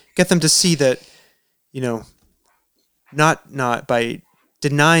see that, not by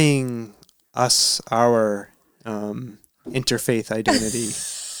denying us our interfaith identity,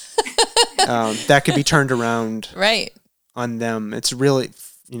 that could be turned around right on them. It's really,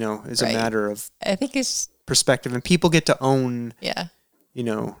 it's a matter of, I think it's perspective, and people get to own, their who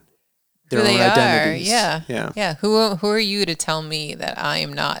own they identities. are. Yeah. Who are you to tell me that I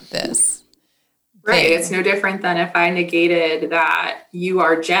am not this? Right. thing? It's no different than if I negated that you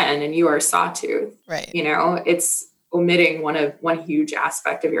are Jen and you are Sawtooth. Right. It's omitting one huge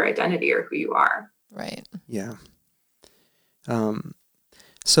aspect of your identity or who you are. Right. Yeah.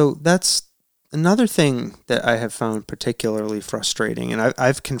 So that's another thing that I have found particularly frustrating, and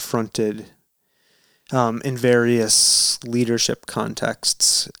I've confronted in various leadership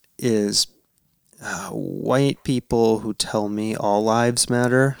contexts, is white people who tell me all lives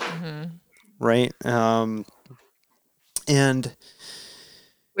matter, right? And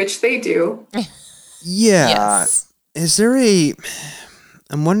Which they do. yeah, Yes. is there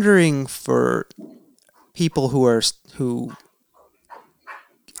I'm wondering for people who are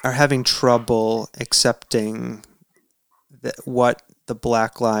having trouble accepting what the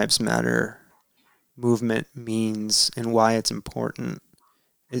Black Lives Matter movement means and why it's important.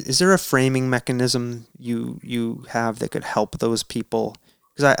 Is there a framing mechanism you have that could help those people?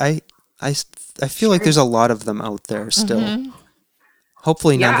 Because I feel like there's a lot of them out there still.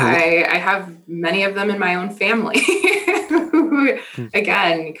 Hopefully none who... I have many of them in my own family who,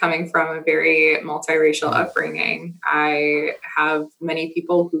 again, coming from a very multiracial upbringing. I have many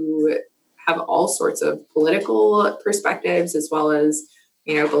people who have all sorts of political perspectives as well as,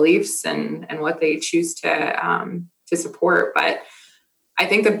 beliefs and what they choose to support. But I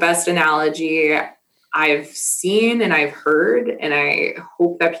think the best analogy I've seen and I've heard, and I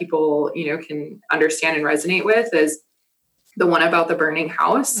hope that people, can understand and resonate with, is the one about the burning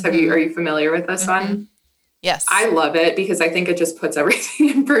house. Are you familiar with this one? Yes. I love it because I think it just puts everything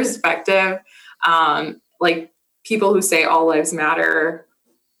in perspective. Like people who say all lives matter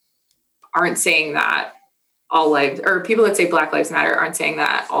aren't saying that all lives, or people that say Black lives matter aren't saying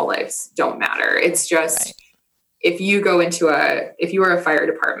that all lives don't matter. It's just, if you are a fire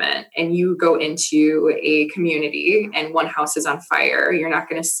department and you go into a community and one house is on fire, you're not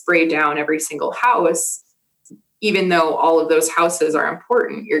going to spray down every single house. Even though all of those houses are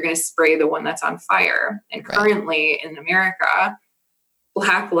important, you're going to spray the one that's on fire. And currently in America,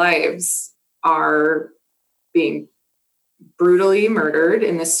 Black lives are being brutally murdered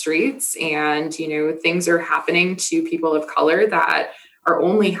in the streets. And, things are happening to people of color that are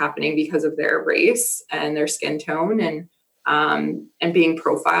only happening because of their race and their skin tone and being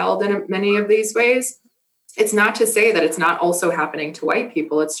profiled in many of these ways. It's not to say that it's not also happening to white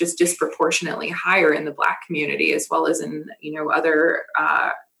people. It's just disproportionately higher in the Black community as well as in, other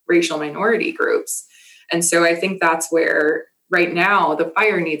racial minority groups. And so I think that's where right now the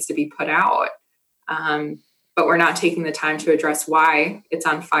fire needs to be put out. But we're not taking the time to address why it's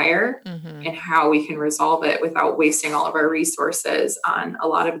on fire and how we can resolve it without wasting all of our resources on a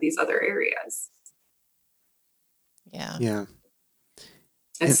lot of these other areas. Yeah. Yeah.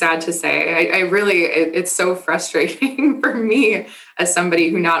 It's sad to say. I really, it's so frustrating for me as somebody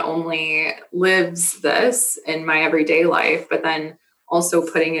who not only lives this in my everyday life, but then also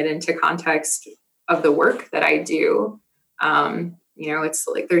putting it into context of the work that I do. It's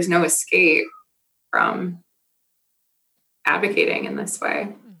like there's no escape from advocating in this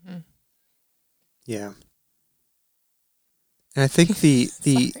way. Yeah. And I think the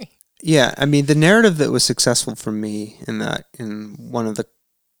yeah, I mean, the narrative that was successful for me in one of the,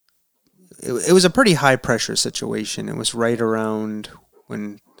 it was a pretty high pressure situation. It was right around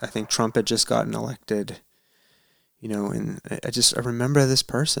when I think Trump had just gotten elected, and I remember this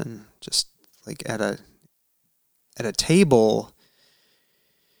person just like at a table.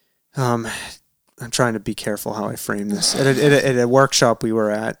 I'm trying to be careful how I frame this. At a workshop we were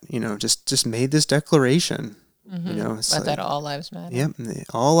at, just made this declaration. It's that all lives matter. Yep,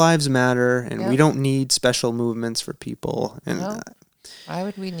 all lives matter, and we don't need special movements for people. And why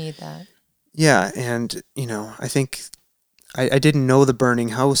would we need that? Yeah, and I think I didn't know the burning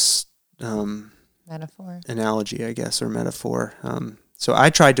house metaphor analogy, I guess, or metaphor. So I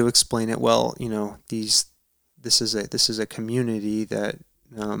tried to explain it. Well, this is a community that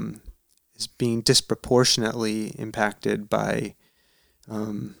is being disproportionately impacted by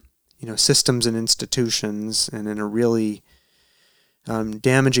systems and institutions, and in a really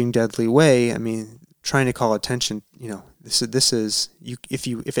damaging, deadly way. I mean, trying to call attention. This is you.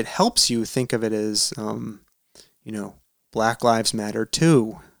 If it helps you think of it as Black Lives Matter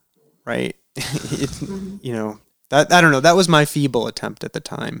too, right? That, I don't know. That was my feeble attempt at the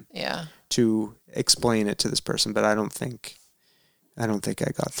time. Yeah. To explain it to this person, but I don't think I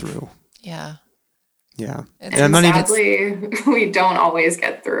got through. Yeah. Yeah. And sadly, we don't always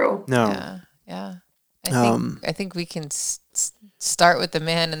get through. No. Yeah. Yeah. I think we can start with the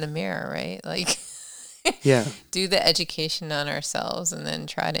man in the mirror, right? Like, yeah. Do the education on ourselves and then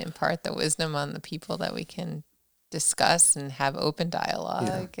try to impart the wisdom on the people that we can discuss and have open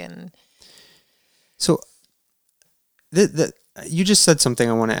dialogue. Yeah. And so you just said something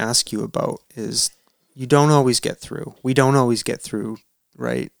I want to ask you about is you don't always get through. We don't always get through,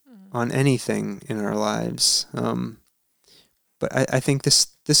 right, on anything in our lives. But I think this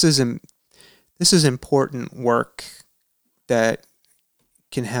is important work that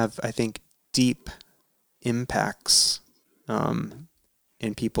can have, I think, deep impacts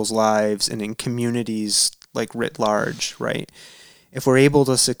in people's lives and in communities like writ large, right? If we're able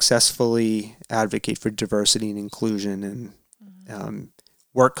to successfully advocate for diversity and inclusion and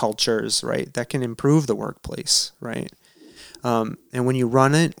work cultures, right, that can improve the workplace, right? And when you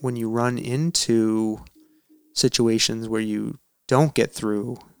run into situations where you don't get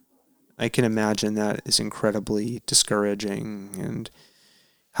through, I can imagine that is incredibly discouraging. And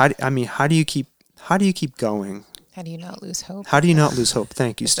how do you keep going? How do you not lose hope? How do you not lose hope?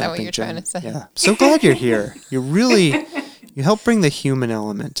 Thank you, Is that what you're trying to say? Yeah. So glad you're here. You help bring the human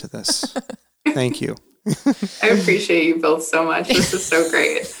element to this. Thank you. I appreciate you both so much. This is so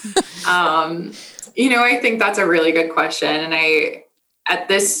great. I think that's a really good question. And at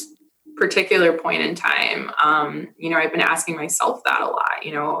this particular point in time, I've been asking myself that a lot.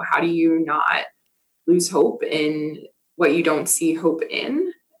 How do you not lose hope in what you don't see hope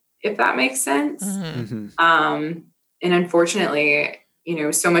in, if that makes sense? Mm-hmm. And unfortunately,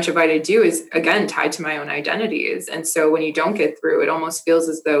 so much of what I do is, again, tied to my own identities. And so when you don't get through, it almost feels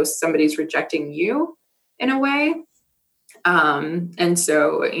as though somebody's rejecting you in a way. And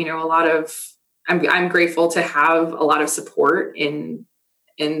so, I'm grateful to have a lot of support in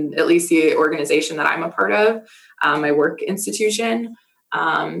at least the organization that I'm a part of, my work institution.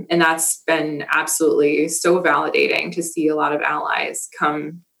 And that's been absolutely so validating to see a lot of allies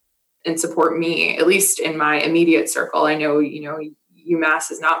come and support me, at least in my immediate circle. I know,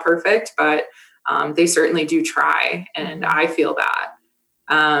 UMass is not perfect, but they certainly do try. And I feel that.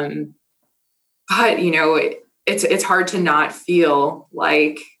 But, it's hard to not feel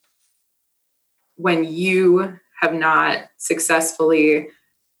like when you have not successfully,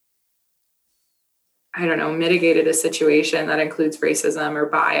 mitigated a situation that includes racism or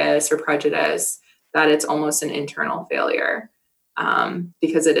bias or prejudice, that it's almost an internal failure.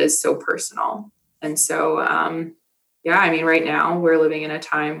 Because it is so personal. And so, right now we're living in a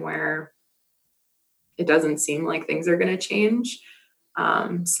time where it doesn't seem like things are going to change.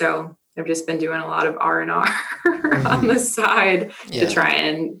 So I've just been doing a lot of R&R on the side to try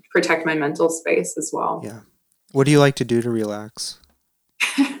and protect my mental space as well. Yeah. What do you like to do to relax?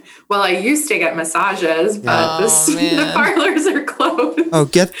 Well, I used to get massages, but the parlors are closed. Oh,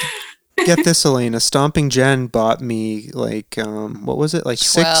 get this, Alaina. Stomping Jen bought me what was it?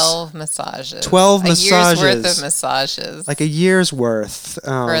 12 massages. 12 massages. A year's worth of massages. Like a year's worth.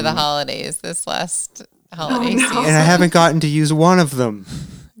 For the holidays, this last holiday season. And I haven't gotten to use one of them.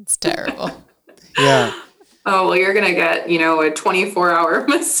 It's terrible. Yeah. Oh, well, you're going to get, a 24-hour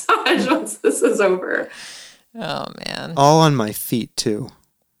massage once this is over. Oh, man. All on my feet, too.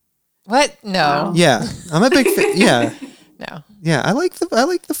 What? No. Yeah. I'm a big fan. Yeah. No. Yeah, I like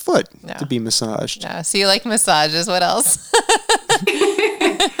the foot to be massaged. No. So you like massages. What else?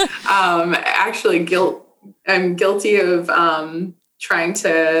 Actually, I'm guilty of trying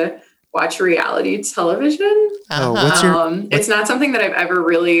to watch reality television. Oh, what's it's not something that I've ever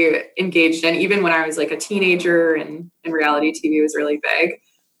really engaged in, even when I was like a teenager and reality TV was really big.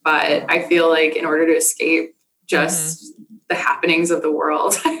 But I feel like in order to escape just the happenings of the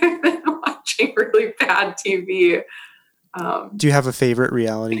world, I've been watching really bad TV. Do you have a favorite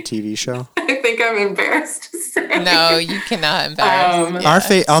reality TV show? I think I'm embarrassed to say. No, you cannot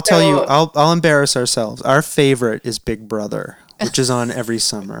embarrass. I'll tell you. I'll embarrass ourselves. Our favorite is Big Brother, which is on every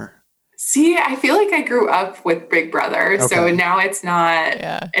summer. See, I feel like I grew up with Big Brother, so now it's not.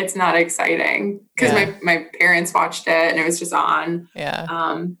 Yeah. It's not exciting because my parents watched it and it was just on.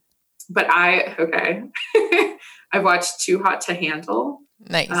 Yeah. But I've watched Too Hot to Handle.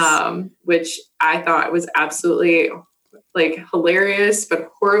 Nice. Which I thought was absolutely hilarious,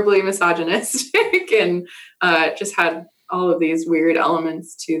 but horribly misogynistic, and just had all of these weird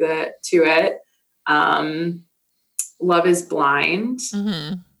elements to it. Love is Blind.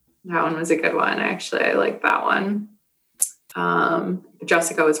 Mm-hmm. That one was a good one. Actually, I like that one.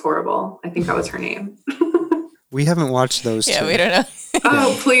 Jessica was horrible. I think that was her name. We haven't watched those two. Yeah, we don't know.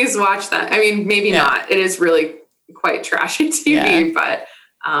 Oh, please watch that. I mean, maybe not. It is really quite trashy TV, but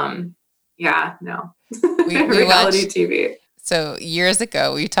no. Reality TV. So years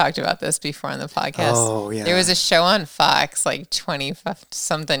ago, we talked about this before on the podcast. Oh, yeah. There was a show on Fox like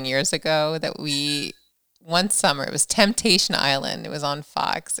 20-something years ago that one summer, it was Temptation Island. It was on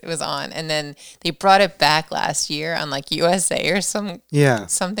Fox. It was on. And then they brought it back last year on like USA or something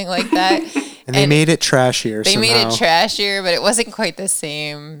like that. And they made it trashier. They made it trashier, but it wasn't quite the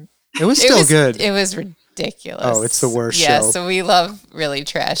same. It was still good. It was ridiculous. Oh, it's the worst show. Yeah, so we love really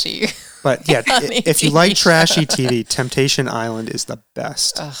trashy. But yeah, if you like trashy TV, Temptation Island is the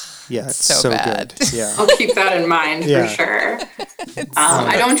best. Ugh, yeah, it's so bad. Good. Yeah, I'll keep that in mind for sure.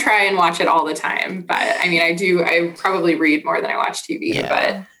 I don't try and watch it all the time, but I mean, I do. I probably read more than I watch TV.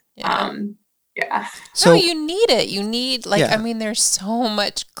 Yeah. But So you need it. You need I mean, there's so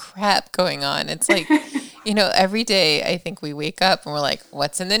much crap going on. It's like, every day I think we wake up and we're like,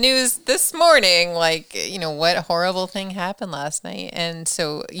 what's in the news this morning? Like, what horrible thing happened last night? And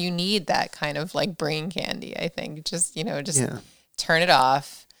so you need that kind of like brain candy, I think. Just turn it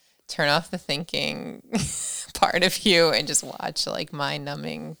off, turn off the thinking part of you and just watch like mind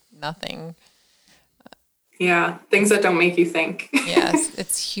numbing nothing. Yeah, things that don't make you think. Yes,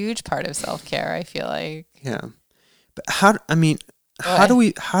 it's a huge part of self-care, I feel like. Yeah. But how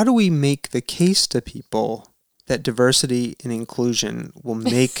do we make the case to people that diversity and inclusion will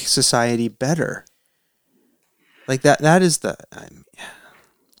make society better? Like that is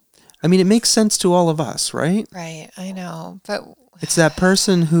I mean, it makes sense to all of us, right? Right, I know. But it's that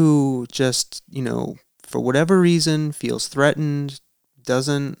person who just, for whatever reason feels threatened,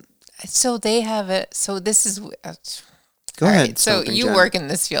 doesn't. So they have it. So this is. Go ahead. Right. So you Jen. work in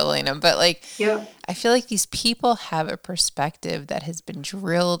this field, Alaina, but I feel like these people have a perspective that has been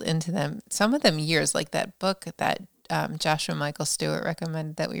drilled into them. Some of them years, like that book that Joshua Michael Stewart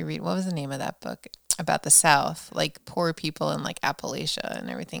recommended that we read. What was the name of that book? About the South, like poor people in like Appalachia and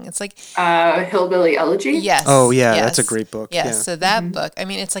everything. It's like Hillbilly Elegy. Yes. Oh yeah, that's a great book. Yes. Yeah. So that book. I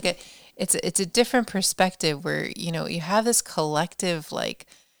mean, it's like it's a different perspective where you have this collective like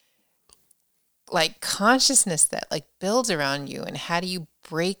consciousness that like builds around you, and how do you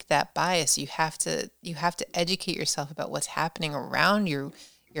break that bias? You have to educate yourself about what's happening around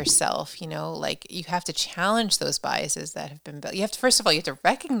yourself, like you have to challenge those biases that have been built. You have to, first of all, you have to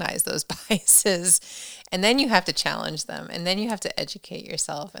recognize those biases, and then you have to challenge them, and then you have to educate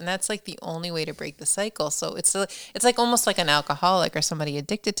yourself. And that's like the only way to break the cycle. So it's like almost like an alcoholic or somebody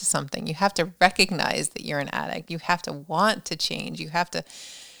addicted to something. You have to recognize that you're an addict. You have to want to change. You have to,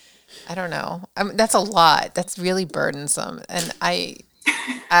 I don't know. I mean, that's a lot. That's really burdensome. And I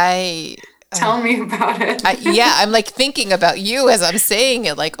tell me about it. I'm like thinking about you as I'm saying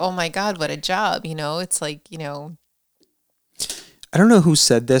it, like, oh my God, what a job. It's like, I don't know who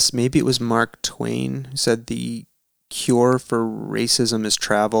said this. Maybe it was Mark Twain who said the cure for racism is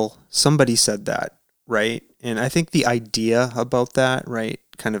travel. Somebody said that, right? And I think the idea about that, right,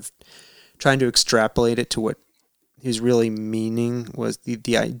 kind of trying to extrapolate it to what he's really meaning was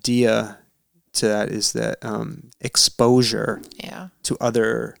the idea to that is that exposure to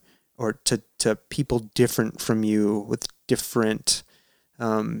other or to people different from you with different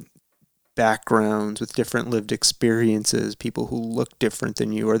backgrounds, with different lived experiences, people who look different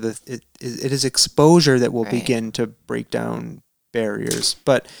than you, or it is exposure that will begin to break down barriers.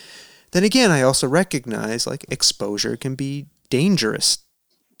 But then again, I also recognize like exposure can be dangerous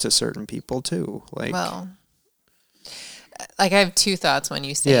to certain people too. Like, well, like I have two thoughts when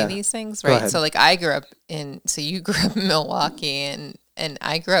you say these things, right? So like you grew up in Milwaukee and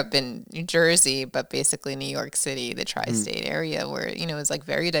I grew up in New Jersey, but basically New York City, the tri-state area where, it was like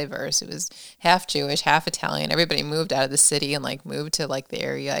very diverse. It was half Jewish, half Italian. Everybody moved out of the city and like moved to like the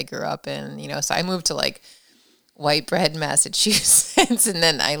area I grew up in, so I moved to like white bread Massachusetts. And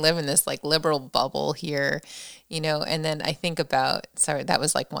then I live in this like liberal bubble here, and then I think about, sorry, that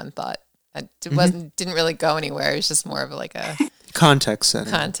was like one thought. It didn't really go anywhere. It was just more of like a context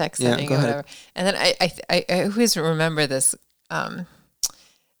setting or whatever. And then I always remember this,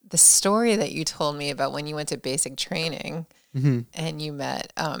 the story that you told me about when you went to basic training and you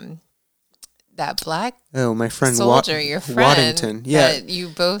met that black my friend soldier, your friend Waddington. Yeah, that you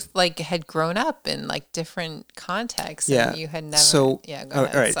both like had grown up in like different contexts. Yeah, and you had never. So go ahead. All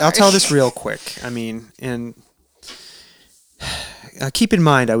right, Sorry. I'll tell this real quick. I mean, and keep in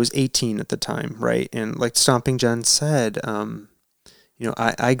mind, I was 18 at the time, right? And like Stomping Jen said,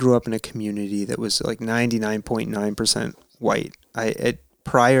 I grew up in a community that was like 99.9% white.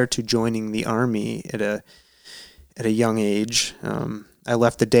 Prior to joining the Army at a young age. I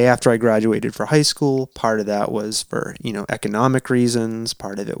left the day after I graduated for high school. Part of that was for, economic reasons.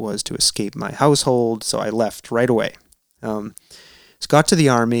 Part of it was to escape my household. So I left right away. Got to the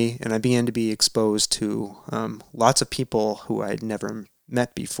Army, and I began to be exposed to lots of people who I'd never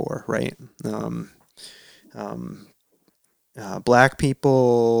met before, right? Black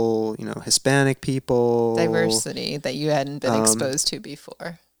people, Hispanic people. Diversity that you hadn't been exposed to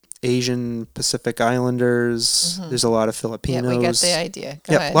before. Asian Pacific Islanders. Mm-hmm. There's a lot of Filipinos. Yeah, we get the idea.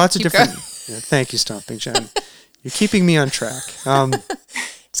 Go ahead. Lots of different. Yeah, thank you, Stomping Jen. You're keeping me on track.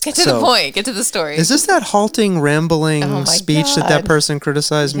 Just get to the point. Get to the story. Is this that halting, rambling speech that person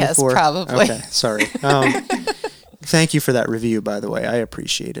criticized me for? Yes, probably. Okay, sorry. Thank you for that review, by the way. I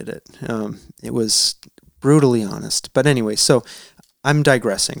appreciated it. It was brutally honest. But anyway, so I'm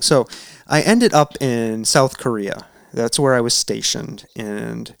digressing. So I ended up in South Korea. That's where I was stationed.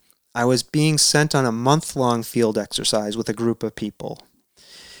 And I was being sent on a month-long field exercise with a group of people.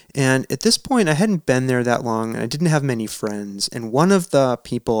 And at this point, I hadn't been there that long, and I didn't have many friends. And one of the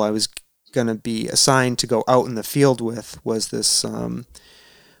people I was going to be assigned to go out in the field with was this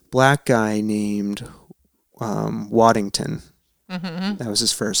black guy named Waddington. Mm-hmm. That was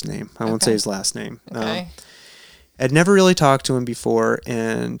his first name. I won't say his last name. Okay. I'd never really talked to him before,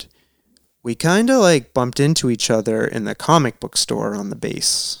 and we kind of bumped into each other in the comic book store on the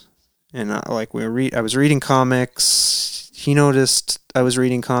base. And I was reading comics. He noticed I was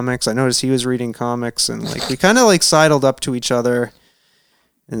reading comics. I noticed he was reading comics, and we kind of sidled up to each other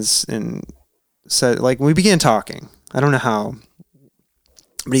and said, we began talking. I don't know how,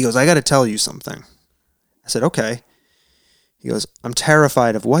 but he goes, "I got to tell you something." I said, "Okay." He goes, "I'm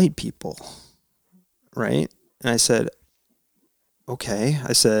terrified of white people." Right? And I said, "Okay."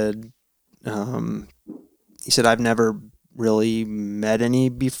 I said, he said, "I've never really met any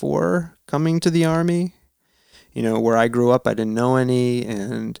before coming to the Army. Where I grew up, I didn't know any.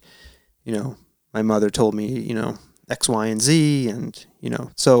 And, my mother told me, X, Y, and Z. And,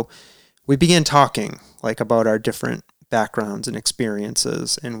 so we began talking about our different backgrounds and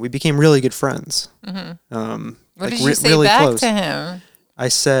experiences. And we became really good friends. Mm-hmm. What did you say really back close. To him? I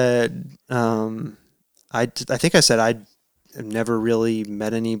said, I think I said I'd never really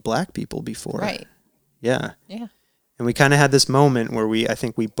met any black people before. Right. Yeah. Yeah. And we kind of had this moment where I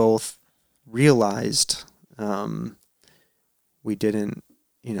think we both realized we didn't,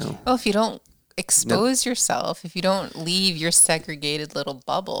 Well, if you don't expose yourself, if you don't leave your segregated little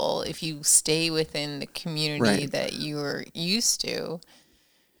bubble, if you stay within the community that you're used to,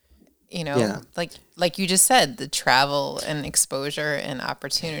 like you just said, the travel and exposure and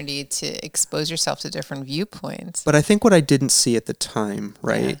opportunity to expose yourself to different viewpoints. But I think what I didn't see at the time,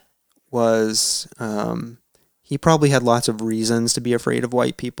 was he probably had lots of reasons to be afraid of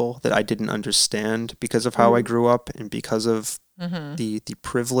white people that I didn't understand because of how I grew up and because of the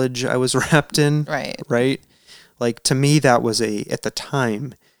privilege I was wrapped in. Right. To me, that was at the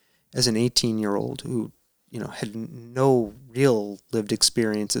time, as an 18-year-old who, had no real lived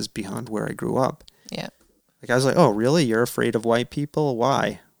experiences beyond where I grew up. Yeah. I was like, "Oh, really? You're afraid of white people?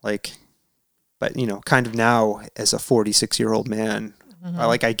 Why?" But, kind of now as a 46-year-old man,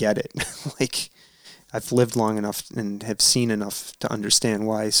 I get it. I've lived long enough and have seen enough to understand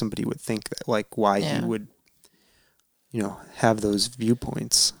why somebody would think that, why he would, have those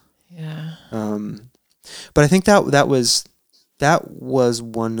viewpoints. Yeah. But I think that was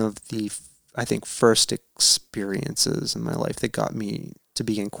one of the, I think, first experiences in my life that got me to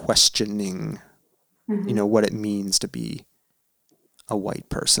begin questioning, what it means to be a white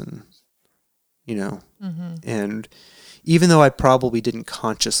person, and even though I probably didn't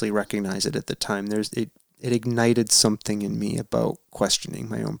consciously recognize it at the time, it ignited something in me about questioning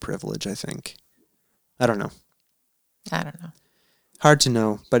my own privilege, I think. I don't know. Hard to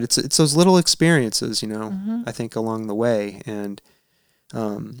know, but it's those little experiences, I think along the way. And,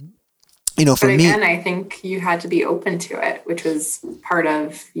 for me... Again, I think you had to be open to it, which was part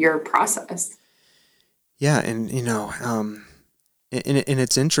of your process. Yeah, and, and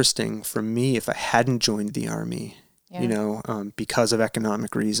it's interesting for me, if I hadn't joined the Army... because of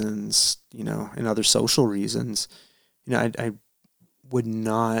economic reasons, and other social reasons, I would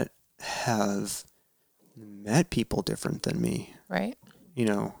not have met people different than me. Right.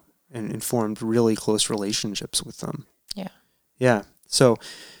 And formed really close relationships with them. Yeah. Yeah. So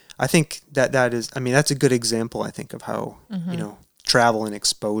I think that is, that's a good example, I think, of how, travel and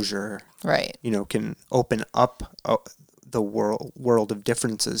exposure, can open up the world of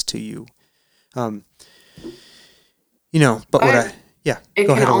differences to you. But it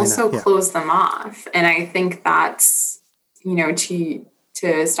can also close them off. And I think that's,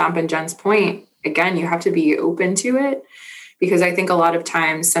 to Stomp and Jen's point, again, you have to be open to it, because I think a lot of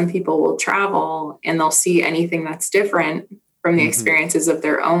times some people will travel and they'll see anything that's different from the experiences of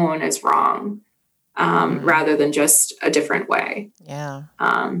their own as wrong, rather than just a different way. Yeah.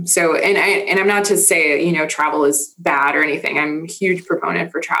 So, and I'm not to say, travel is bad or anything. I'm a huge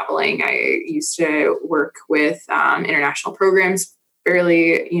proponent for traveling. I used to work with international programs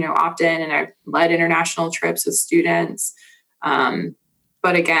fairly, often, and I've led international trips with students.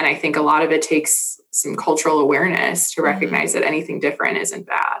 But again, I think a lot of it takes some cultural awareness to recognize that anything different isn't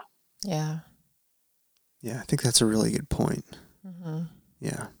bad. Yeah. Yeah, I think that's a really good point.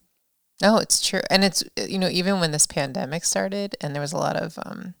 Yeah. No, it's true. And it's, even when this pandemic started and there was a lot of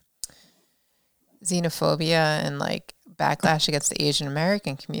xenophobia and like backlash against the Asian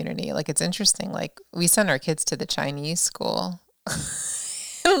American community, like it's interesting. Like we send our kids to the Chinese school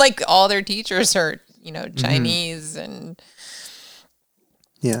and like all their teachers are, Chinese, and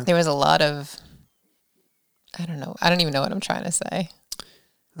yeah, there was a lot of, I don't know. I don't even know what I'm trying to say.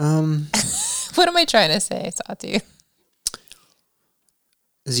 What am I trying to say, Satu?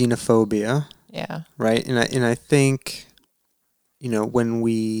 Xenophobia. Yeah. Right. And I think, when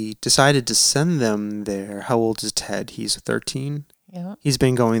we decided to send them there, how old is Ted? He's 13. Yeah. He's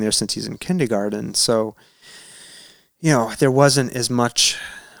been going there since he's in kindergarten. So, there wasn't as much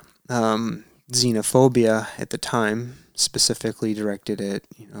xenophobia at the time, specifically directed at,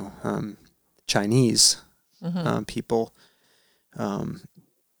 Chinese people.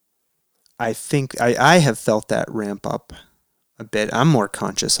 I think I have felt that ramp up a bit. I'm more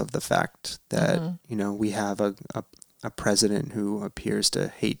conscious of the fact that, we have a president who appears to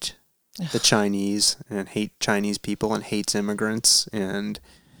hate the Chinese and hate Chinese people and hates immigrants and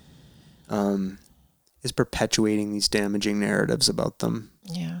is perpetuating these damaging narratives about them.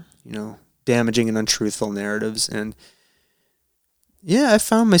 Yeah. Damaging and untruthful narratives. And yeah, I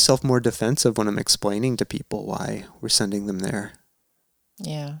found myself more defensive when I'm explaining to people why we're sending them there.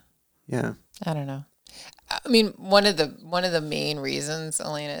 Yeah. Yeah. I don't know. I mean, one of the main reasons,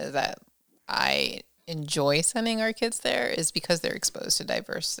 Alaina, that I enjoy sending our kids there is because they're exposed to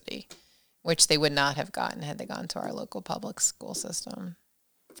diversity, which they would not have gotten had they gone to our local public school system,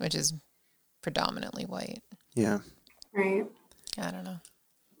 which is predominantly white. Yeah. Right. I don't know.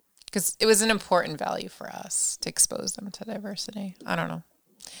 Because it was an important value for us to expose them to diversity. I don't know.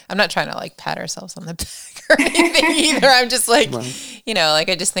 I'm not trying to like pat ourselves on the back or anything either. I'm just like, like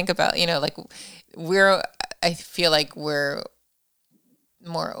I just think about, like I feel like we're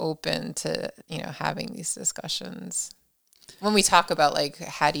more open to, having these discussions when we talk about like,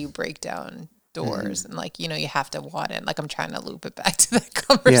 how do you break down doors and like, you have to want it. Like I'm trying to loop it back to that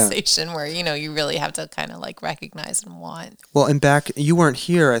conversation where, you really have to kind of like recognize and want. Well, and you weren't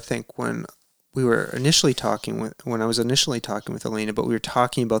here, I think, when I was initially talking with Alaina, but we were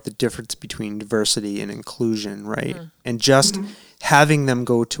talking about the difference between diversity and inclusion, right? And just having them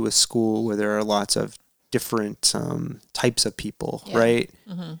go to a school where there are lots of different types of people, right?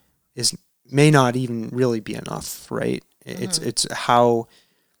 May not even really be enough, right? It's how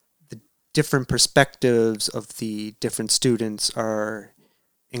the different perspectives of the different students are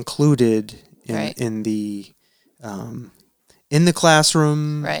included in the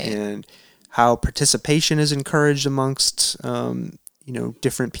classroom, and how participation is encouraged amongst,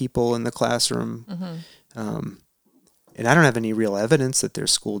 different people in the classroom. And I don't have any real evidence that their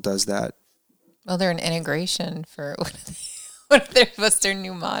school does that. Well, they're an integration for what's their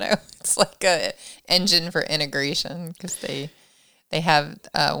new motto? It's like a engine for integration because they have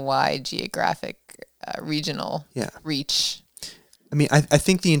a wide geographic regional reach. I mean, I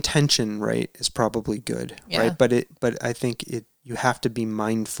think the intention, right, is probably good, right? But I think you have to be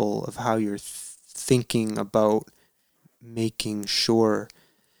mindful of how you're thinking about making sure.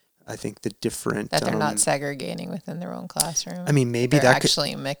 I think the different that they're not segregating within their own classroom. I mean, maybe they're that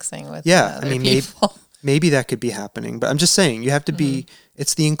actually mixing with other people. Maybe that could be happening, but I'm just saying you have to be.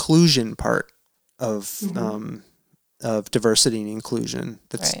 It's the inclusion part of diversity and inclusion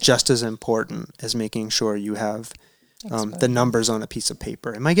that's just as important as making sure you have the numbers on a piece of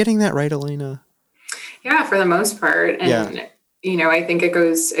paper. Am I getting that right, Alaina? Yeah, for the most part. And, I think it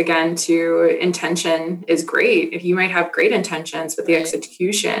goes again to intention is great. If you might have great intentions, but the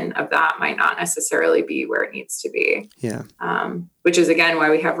execution of that might not necessarily be where it needs to be. Yeah. Which is again why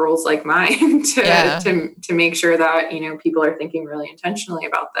we have rules like mine to make sure that, people are thinking really intentionally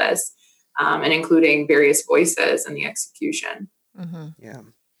about this, and including various voices in the execution. Yeah.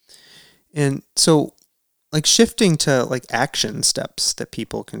 And so, like, shifting to like action steps that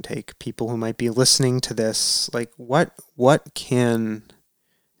people can take, people who might be listening to this, like what can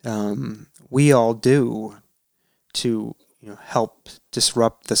we all do to help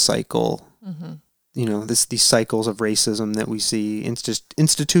disrupt the cycle these cycles of racism that we see,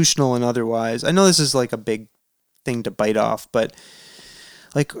 institutional and otherwise. I know this is like a big thing to bite off, but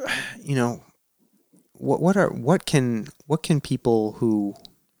like, what can people who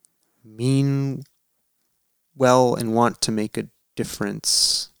mean well and want to make a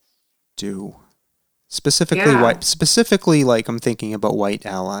difference do? Specifically, like I'm thinking about white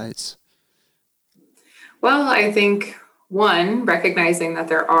allies. Well, I think one, recognizing that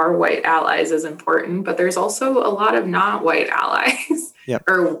there are white allies is important, but there's also a lot of not white allies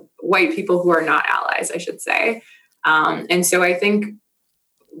or white people who are not allies, I should say. And so I think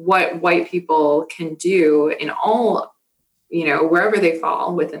what white people can do in all, wherever they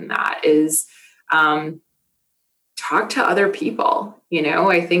fall within that is talk to other people.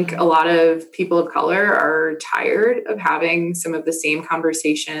 I think a lot of people of color are tired of having some of the same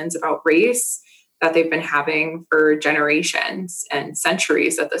conversations about race that they've been having for generations and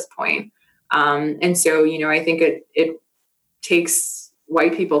centuries at this point. And so, I think it takes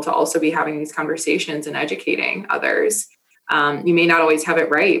white people to also be having these conversations and educating others. You may not always have it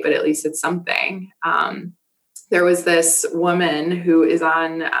right, but at least it's something. There was this woman who is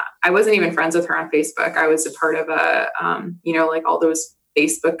I wasn't even friends with her on Facebook. I was a part of like all those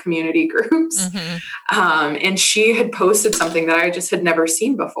Facebook community groups. And she had posted something that I just had never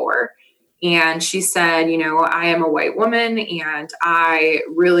seen before. And she said, I am a white woman and I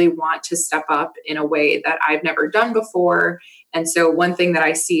really want to step up in a way that I've never done before. And so one thing that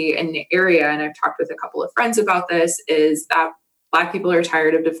I see in the area, and I've talked with a couple of friends about this, is that Black people are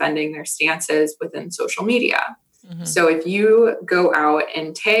tired of defending their stances within social media. So if you go out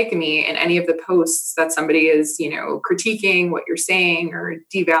and tag me in any of the posts that somebody is, critiquing what you're saying or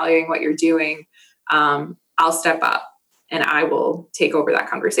devaluing what you're doing, I'll step up and I will take over that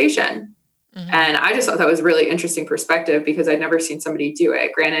conversation. And I just thought that was really interesting perspective because I'd never seen somebody do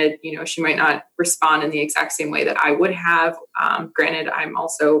it. Granted, she might not respond in the exact same way that I would have. Granted, I'm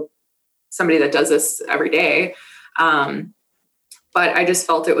also somebody that does this every day. But I just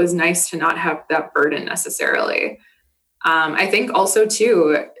felt it was nice to not have that burden necessarily. I think also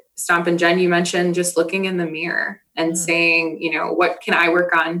too, Stomp and Jen, you mentioned just looking in the mirror and saying, what can I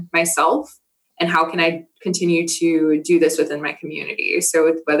work on myself? And how can I continue to do this within my community?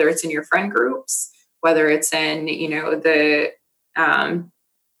 So whether it's in your friend groups, whether it's in, the,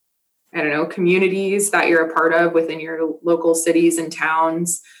 communities that you're a part of within your local cities and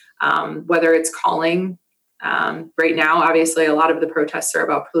towns, whether it's calling. Right now, obviously, a lot of the protests are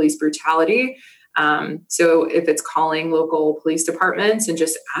about police brutality. So if it's calling local police departments and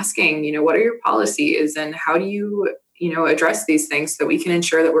just asking, what are your policies and how do you, address these things so that we can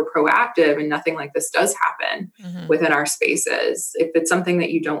ensure that we're proactive and nothing like this does happen within our spaces. If it's something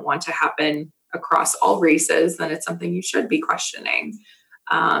that you don't want to happen across all races, then it's something you should be questioning.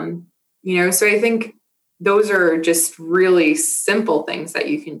 So I think those are just really simple things that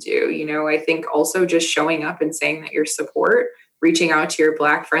you can do. I think also just showing up and saying that your support, reaching out to your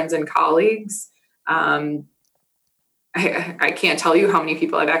Black friends and colleagues. I can't tell you how many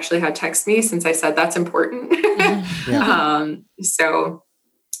people I've actually had text me since I said that's important. So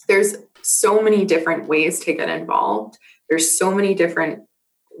there's so many different ways to get involved. There's so many different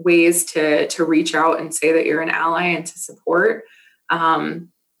ways to reach out and say that you're an ally and to support.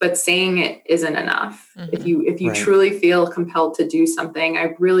 But saying it isn't enough. If you truly feel compelled to do something,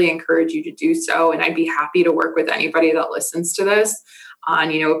 I really encourage you to do so. And I'd be happy to work with anybody that listens to this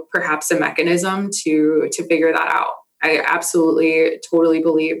on, perhaps a mechanism to figure that out. I absolutely, totally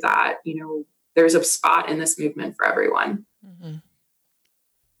believe that, there's a spot in this movement for everyone.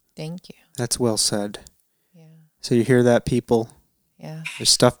 Thank you. That's well said. Yeah. So you hear that, people? Yeah. There's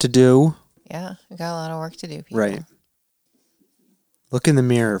stuff to do. Yeah. We got a lot of work to do, people. Right. Look in the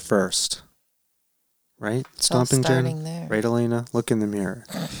mirror first. Right? Stomping Jen. There. Right, Alaina? Look in the mirror.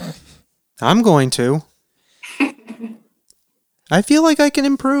 I'm going to. I feel like I can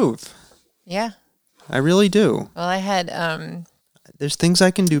improve. Yeah. I really do. Well, I had... There's things I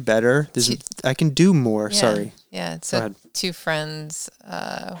can do better. I can do more. Yeah, Sorry. Yeah. So two friends,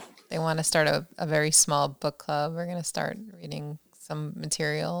 they want to start a very small book club. We're going to start reading some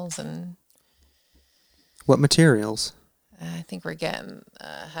materials. And what materials? I think we're getting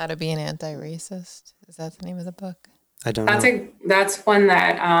How to Be an Anti-Racist. Is that the name of the book? I don't know. That's one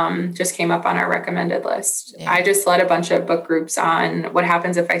that just came up on our recommended list. Yeah. I just led a bunch of book groups on What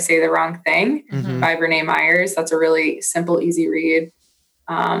Happens If I Say the Wrong Thing by Brene Myers. That's a really simple, easy read.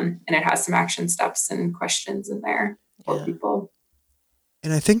 And it has some action steps and questions in there for people.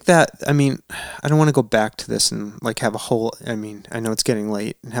 And I think that, I don't want to go back to this and have a whole, I know it's getting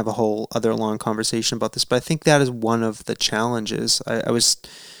late and have a whole other long conversation about this, but I think that is one of the challenges. I was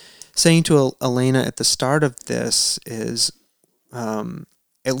saying to Alaina at the start of this is,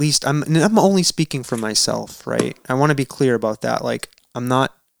 at least I'm only speaking for myself, right? I want to be clear about that. Like, I'm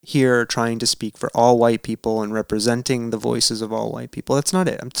not here trying to speak for all white people and representing the voices of all white people. That's not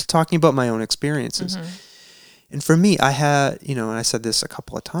it. I'm talking about my own experiences. Mm-hmm. And for me, I had, and I said this a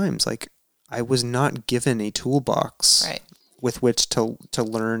couple of times, like, I was not given a toolbox Right. with which to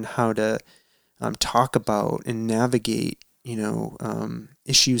learn how to talk about and navigate,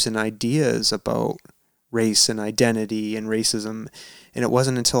 issues and ideas about race and identity and racism. And it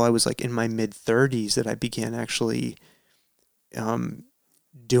wasn't until I was like in my mid-30s that I began actually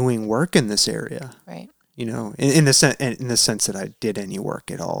doing work in this area. Right. In the sense that I did any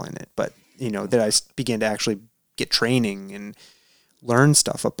work at all in it, but that I began to actually get training and learn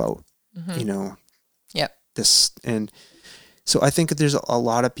stuff about, Yep. this. And so I think that there's a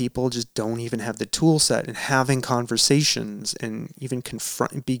lot of people just don't even have the tool set, and having conversations and even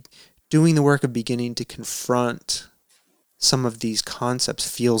doing the work of beginning to confront some of these concepts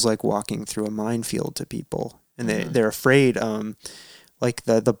feels like walking through a minefield to people. And they're afraid, like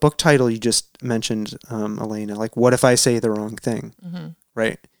the book title you just mentioned, Alaina, like, what if I say the wrong thing? Mm-hmm.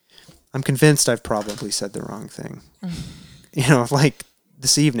 Right? I'm convinced I've probably said the wrong thing. Like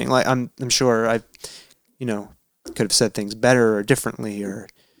this evening, like I'm sure I, could have said things better or differently, or,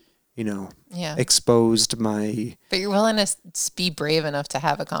 exposed my. But you're willing to be brave enough to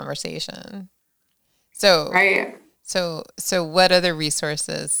have a conversation. So, right. So what other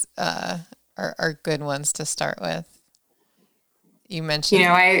resources are good ones to start with? You mentioned,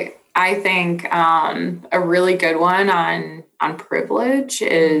 I think a really good one on privilege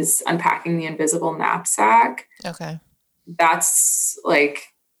is Unpacking the Invisible Knapsack. Okay. That's like,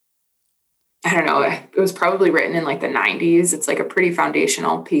 I don't know, it was probably written in like the 90s. It's like a pretty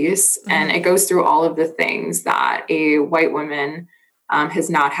foundational piece. Mm-hmm. And it goes through all of the things that a white woman has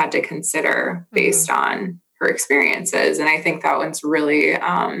not had to consider based on her experiences. And I think that one's really,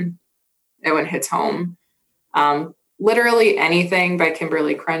 that one hits home. Literally anything by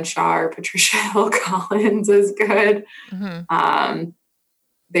Kimberly Crenshaw or Patricia Hill Collins is good. Mm-hmm.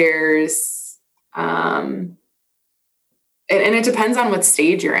 There's, and it depends on what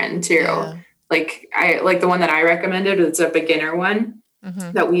stage you're in too. Yeah. Like the one that I recommended, it's a beginner one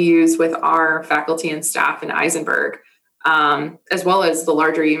that we use with our faculty and staff in Eisenberg, as well as the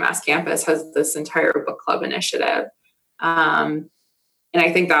larger UMass campus has this entire book club initiative. And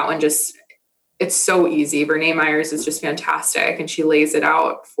I think that one it's so easy. Brene Myers is just fantastic. And she lays it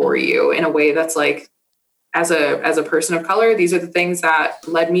out for you in a way that's like, as a person of color, these are the things that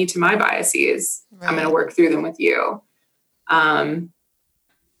led me to my biases. Right. I'm going to work through them with you.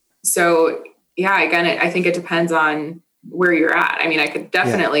 So yeah, again, I think it depends on where you're at. I mean, I could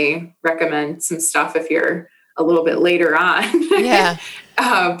definitely recommend some stuff if you're a little bit later on. Yeah.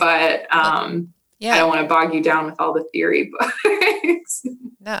 But I don't want to bog you down with all the theory books.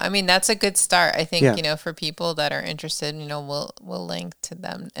 No, I mean, that's a good start. I think, for people that are interested, we'll link to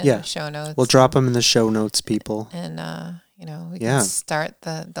them in the show notes. We'll drop them in the show notes, people. And, we can start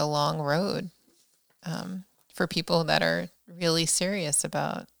the long road for people that are really serious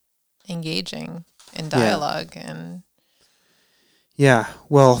about engaging in dialogue. And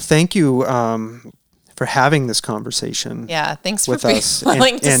well, thank you for having this conversation. Yeah, thanks with for being us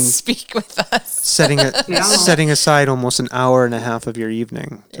willing to speak with us. Setting aside almost an hour and a half of your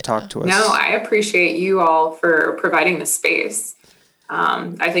evening to talk to us. No, I appreciate you all for providing the space.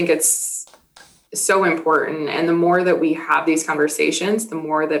 I think it's so important. And the more that we have these conversations, the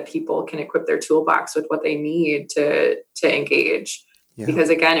more that people can equip their toolbox with what they need to engage. Yeah. Because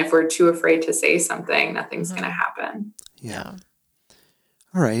again, if we're too afraid to say something, nothing's going to happen. Yeah.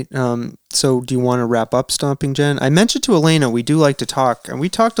 All right. So do you want to wrap up Stomping Jen? I mentioned to Alaina, we do like to talk, and we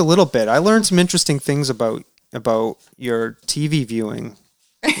talked a little bit. I learned some interesting things about your TV viewing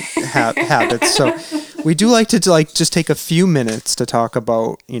habits. So we do like to just take a few minutes to talk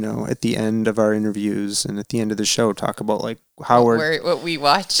about, at the end of our interviews and at the end of the show, talk about like how what we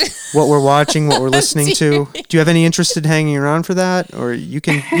watch, what we're watching, what we're listening to. Do you have any interest in hanging around for that? Or you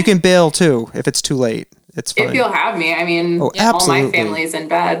can bail too if it's too late. It's fine. If you'll have me, I mean, all my family's in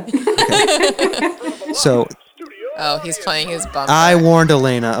bed. Okay. So. Oh, he's playing his bumper. I warned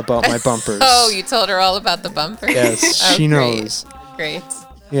Alaina about my bumpers. Oh, you told her all about the bumper? Yes, she knows. Great.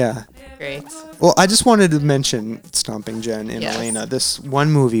 Yeah. Great. Well, I just wanted to mention Stomping Jen and Alaina, this one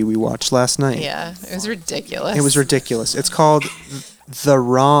movie we watched last night. Yeah, it was ridiculous. It's called The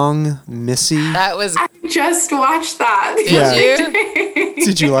Wrong Missy. I just watched that. Did you?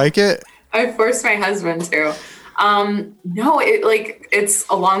 Did you like it? I forced my husband to. No, it's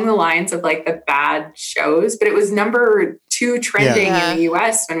along the lines of like the bad shows, but it was number 2 trending Yeah. in the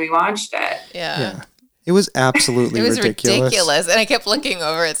US when we watched it. Yeah. It was absolutely It was ridiculous. ridiculous. And I kept looking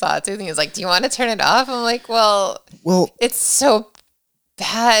over at Sawtooth and he was like, do you want to turn it off? I'm like, well, it's so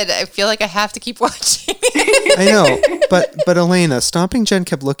bad. I feel like I have to keep watching it. I know. But Alaina, Stomping Jen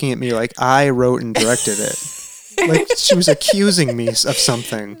kept looking at me like I wrote and directed it. Like she was accusing me of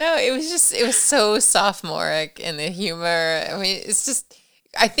something. No, it was so sophomoric in the humor. I mean, it's just,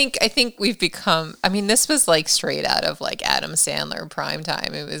 I think we've become, I mean, this was like straight out of like Adam Sandler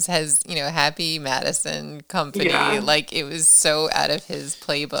primetime. It was Happy Madison Company. Yeah. Like it was so out of his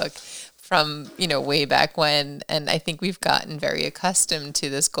playbook from, way back when. And I think we've gotten very accustomed to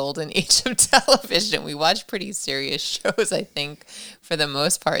this golden age of television. We watch pretty serious shows, I think, for the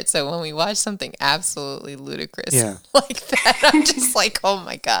most part. So when we watch something absolutely ludicrous like that, I'm just like, oh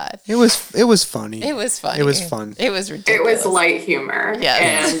my God. It was funny. It was funny. It was fun. It was ridiculous. It was light humor. Yeah.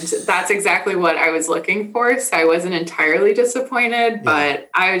 And that's exactly what I was looking for. So I wasn't entirely disappointed, but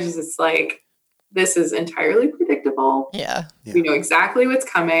I was just like, this is entirely predictable. Yeah. We know exactly what's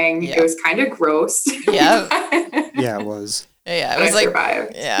coming. Yeah. It was kind of gross. Yeah. Yeah, it was. Yeah, it But was I like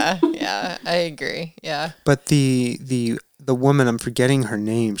survived. Yeah, I agree. Yeah. But the woman, I'm forgetting her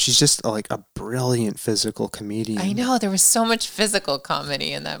name. She's just like a brilliant physical comedian. I know there was so much physical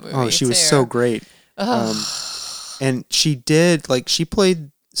comedy in that movie. Oh, she was so great. And she did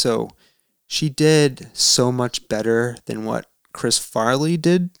so much better than what Chris Farley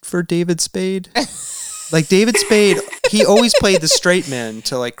did for David Spade. Like David Spade, he always played the straight man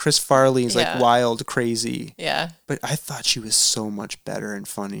to like Chris Farley's like wild, crazy. Yeah. But I thought she was so much better and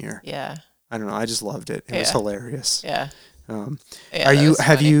funnier. Yeah. I don't know. I just loved it. It was hilarious. Yeah.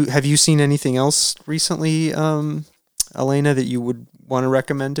 Have you seen anything else recently, Alaina, that you would want to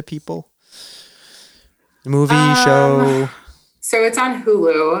recommend to people? Movie, show? So it's on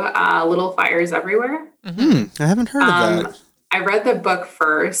Hulu, Little Fires Everywhere. I haven't heard of that. I read the book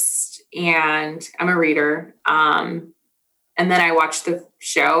first, and I'm a reader. And then I watched the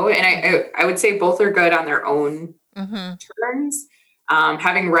show, and I would say both are good on their own terms.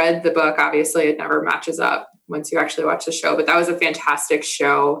 Having read the book, obviously it never matches up once you actually watch the show, but that was a fantastic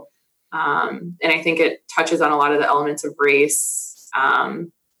show. And I think it touches on a lot of the elements of race and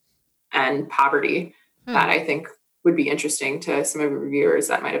poverty that I think would be interesting to some of your viewers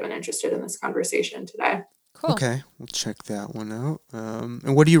that might have been interested in this conversation today. Cool. Okay, we'll check that one out.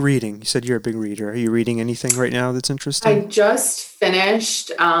 And what are you reading? You said you're a big reader. Are you reading anything right now that's interesting? I just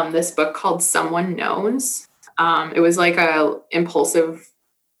finished this book called Someone Knows. It was like a impulsive,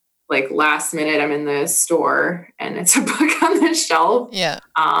 like last minute, I'm in the store and it's a book on the shelf. Yeah.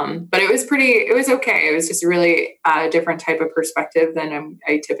 But it was okay. It was just really a different type of perspective than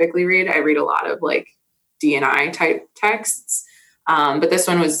I typically read. I read a lot of like D&I type texts. But this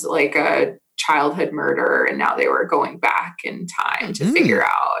one was like a childhood murder, and now they were going back in time to figure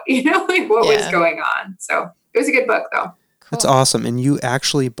out, like what was going on. So it was a good book though. Cool. That's awesome. And you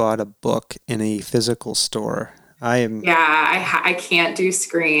actually bought a book in a physical store. I can't do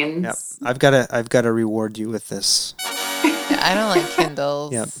screens. Yep. I've got to reward you with this. I don't like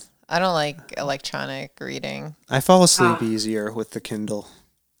Kindles. Yep. I don't like electronic reading. I fall asleep easier with the Kindle.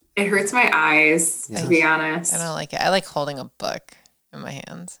 It hurts my eyes, to be honest. I don't like it. I like holding a book in my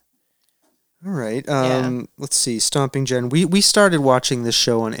hands. All right. Let's see. Stomping Jen. We started watching this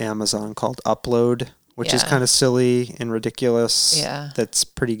show on Amazon called Upload, which is kind of silly and ridiculous. Yeah. That's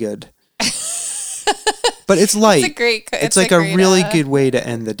pretty good. But it's light. It's like a really good way to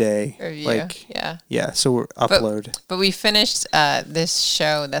end the day. Review. Like, yeah. So we're Upload. But we finished this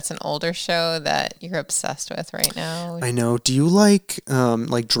show. That's an older show that you're obsessed with right now. I know. Do you like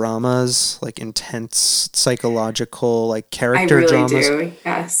dramas, like intense psychological, like character I really dramas? do.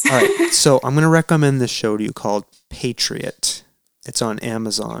 Yes. All right. So I'm going to recommend this show to you called Patriot. It's on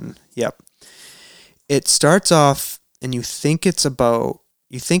Amazon. Yep. It starts off and you think it's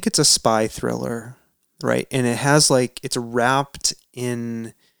a spy thriller, right? And it has it's wrapped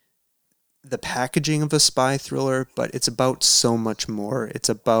in the packaging of a spy thriller, but it's about so much more. It's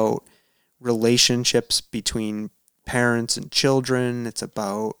about relationships between parents and children. It's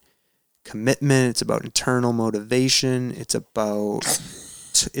about commitment. It's about internal motivation. It's about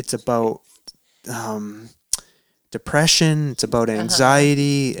depression. It's about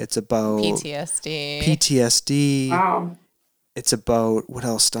anxiety. It's about PTSD. Wow. It's about what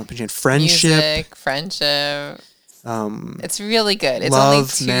else? Friendship. Music, friendship. It's really good. It's love, only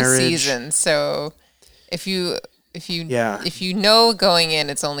 2 marriage. seasons, so if you If you know going in,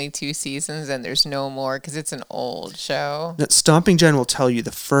 it's only 2 seasons and there's no more because it's an old show. Now, Stomping Jen will tell you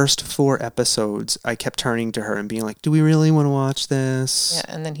the first 4 episodes, I kept turning to her and being like, do we really want to watch this?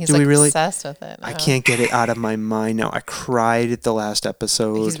 Yeah, and then he's obsessed with it. I can't get it out of my mind now. I cried at the last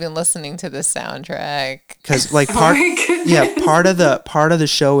episode. He's been listening to the soundtrack. Because like part of the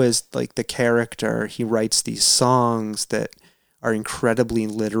show is like the character, he writes these songs that are incredibly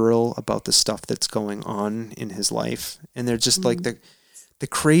literal about the stuff that's going on in his life. And they're just like the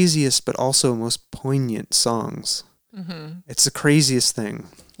craziest, but also most poignant songs. Mm-hmm. It's the craziest thing.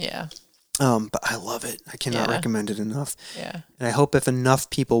 Yeah. But I love it. I cannot recommend it enough. Yeah. And I hope if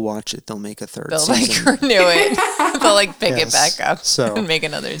enough people watch it, they'll make a third they'll season. They'll renew it. They'll pick it back up and make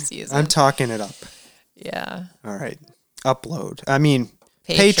another season. I'm talking it up. Yeah. All right. Upload. I mean,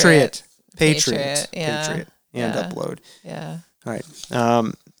 Patriot. Yeah. Patriot. And upload. Yeah. All right.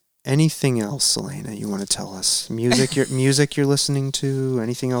 Anything else, Alaina, you want to tell us? Music you're listening to?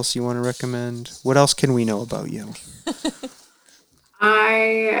 Anything else you want to recommend? What else can we know about you?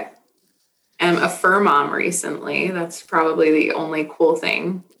 I am a fur mom recently. That's probably the only cool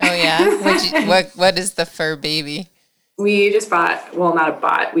thing. Oh yeah. What is the fur baby? We just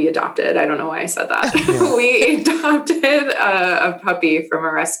we adopted. I don't know why I said that. Yeah. We adopted a puppy from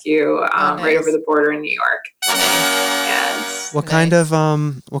a rescue right over the border in New York. And what kind of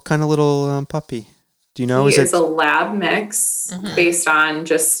little puppy? Do you know? He is a lab mix based on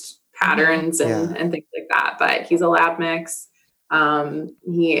just patterns and things like that. But he's a lab mix.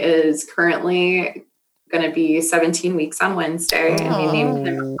 He is currently going to be 17 weeks on Wednesday, and we named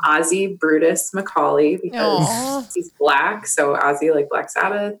him Ozzy Brutus Macaulay because he's black. So Ozzy, like Black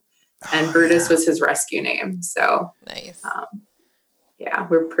Sabbath, and Brutus was his rescue name. So nice.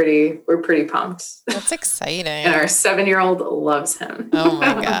 We're pretty pumped. That's exciting. And our 7-year-old loves him. Oh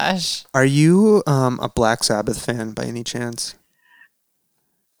my gosh. Are you a Black Sabbath fan by any chance?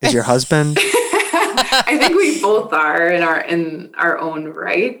 Is your husband? I think we both are in our own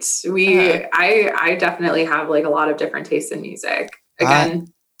right. I definitely have like a lot of different tastes in music.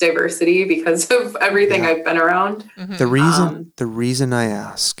 Again, diversity because of everything I've been around. Mm-hmm. The reason I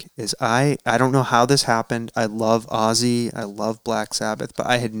ask is I don't know how this happened. I love Ozzy. I love Black Sabbath, but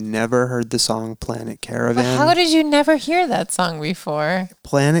I had never heard the song Planet Caravan. But how did you never hear that song before?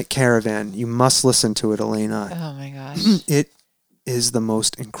 Planet Caravan. You must listen to it, Alaina. Oh my gosh. It is the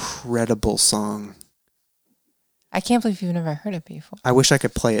most incredible song. I can't believe you've never heard it before. I wish I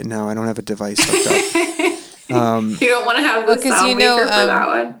could play it now. I don't have a device hooked up. You don't want to have the sound maker for that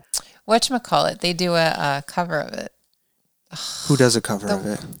one. Whatchamacallit, they do a cover of it. Who does a cover of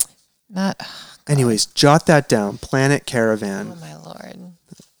it? Anyways, jot that down. Planet Caravan. Oh my Lord.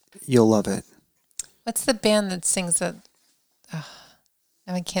 You'll love it. What's the band that sings that?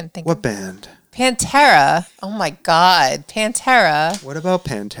 I can't think. What band? Pantera. Oh my God. Pantera. What about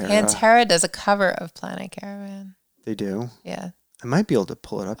Pantera? Pantera does a cover of Planet Caravan. They do? Yeah. I might be able to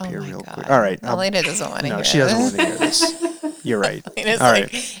pull it up here real God. quick. All right. Alaina doesn't want to hear it. No, she doesn't want to hear this. You're right. All right.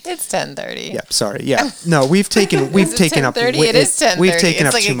 It's 10:30. Yeah, sorry. Yeah. No, we've taken up It is 10:30. We've taken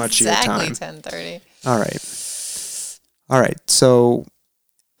up too much of your time. Exactly 10:30. All right. So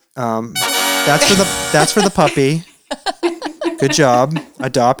that's for the puppy. Good job.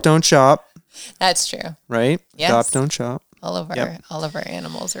 Adopt, don't shop. That's true. Right? Yes. Adopt, don't shop. All of our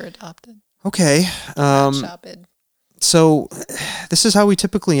animals are adopted. Okay. Shopped. So this is how we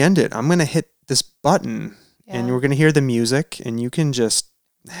typically end it. I'm going to hit this button and we're going to hear the music and you can just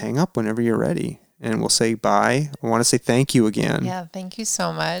hang up whenever you're ready and we'll say bye. I want to say thank you again. Yeah, thank you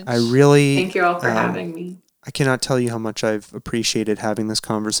so much. Thank you all for having me. I cannot tell you how much I've appreciated having this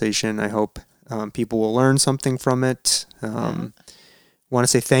conversation. I hope people will learn something from it. Want to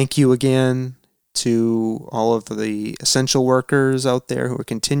say thank you again to all of the essential workers out there who are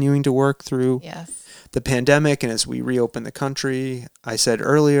continuing to work through the pandemic and as we reopen the country. I said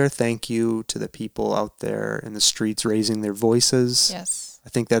earlier, thank you to the people out there in the streets raising their voices. Yes. I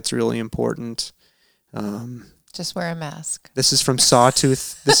think that's really important. Just wear a mask. This is from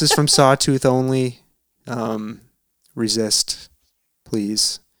Sawtooth. This is from Sawtooth only. Resist,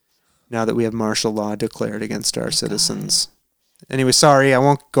 please. Now that we have martial law declared against our citizens. Anyway, sorry, I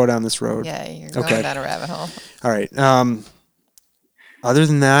won't go down this road. Yeah, you're going down a rabbit hole. All right. Other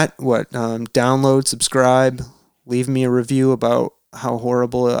than that, download, subscribe, leave me a review about how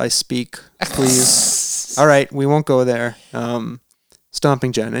horrible I speak, please. All right, we won't go there.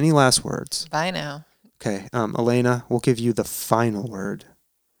 Stomping Jen, any last words? Bye now. Okay, Alaina, we'll give you the final word.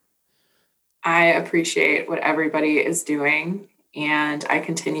 I appreciate what everybody is doing, and I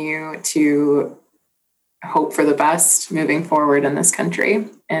continue to hope for the best moving forward in this country.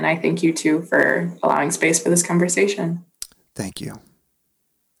 And I thank you too for allowing space for this conversation. Thank you.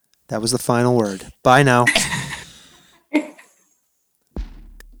 That was the final word. Bye now.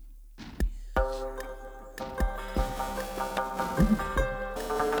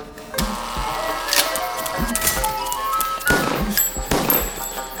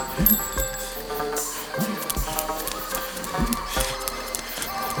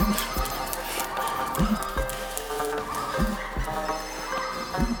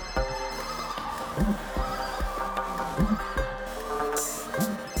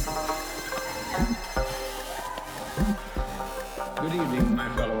 Good evening, my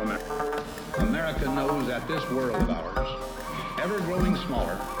fellow Americans. America knows that this world of ours, ever growing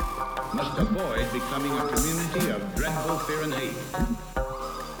smaller, must avoid becoming a community of dreadful fear and hate.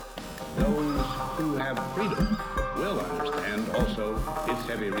 Those who have freedom will understand also its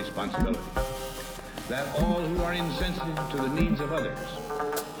heavy responsibility. That all who are insensitive to the needs of others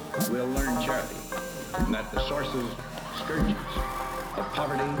will learn charity, and that the sources, scourges of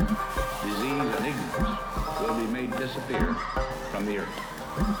poverty, disease, and ignorance will be made disappear from the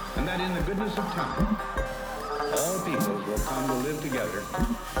earth, and that in the goodness of time, all peoples will come to live together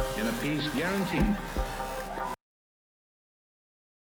in a peace guaranteed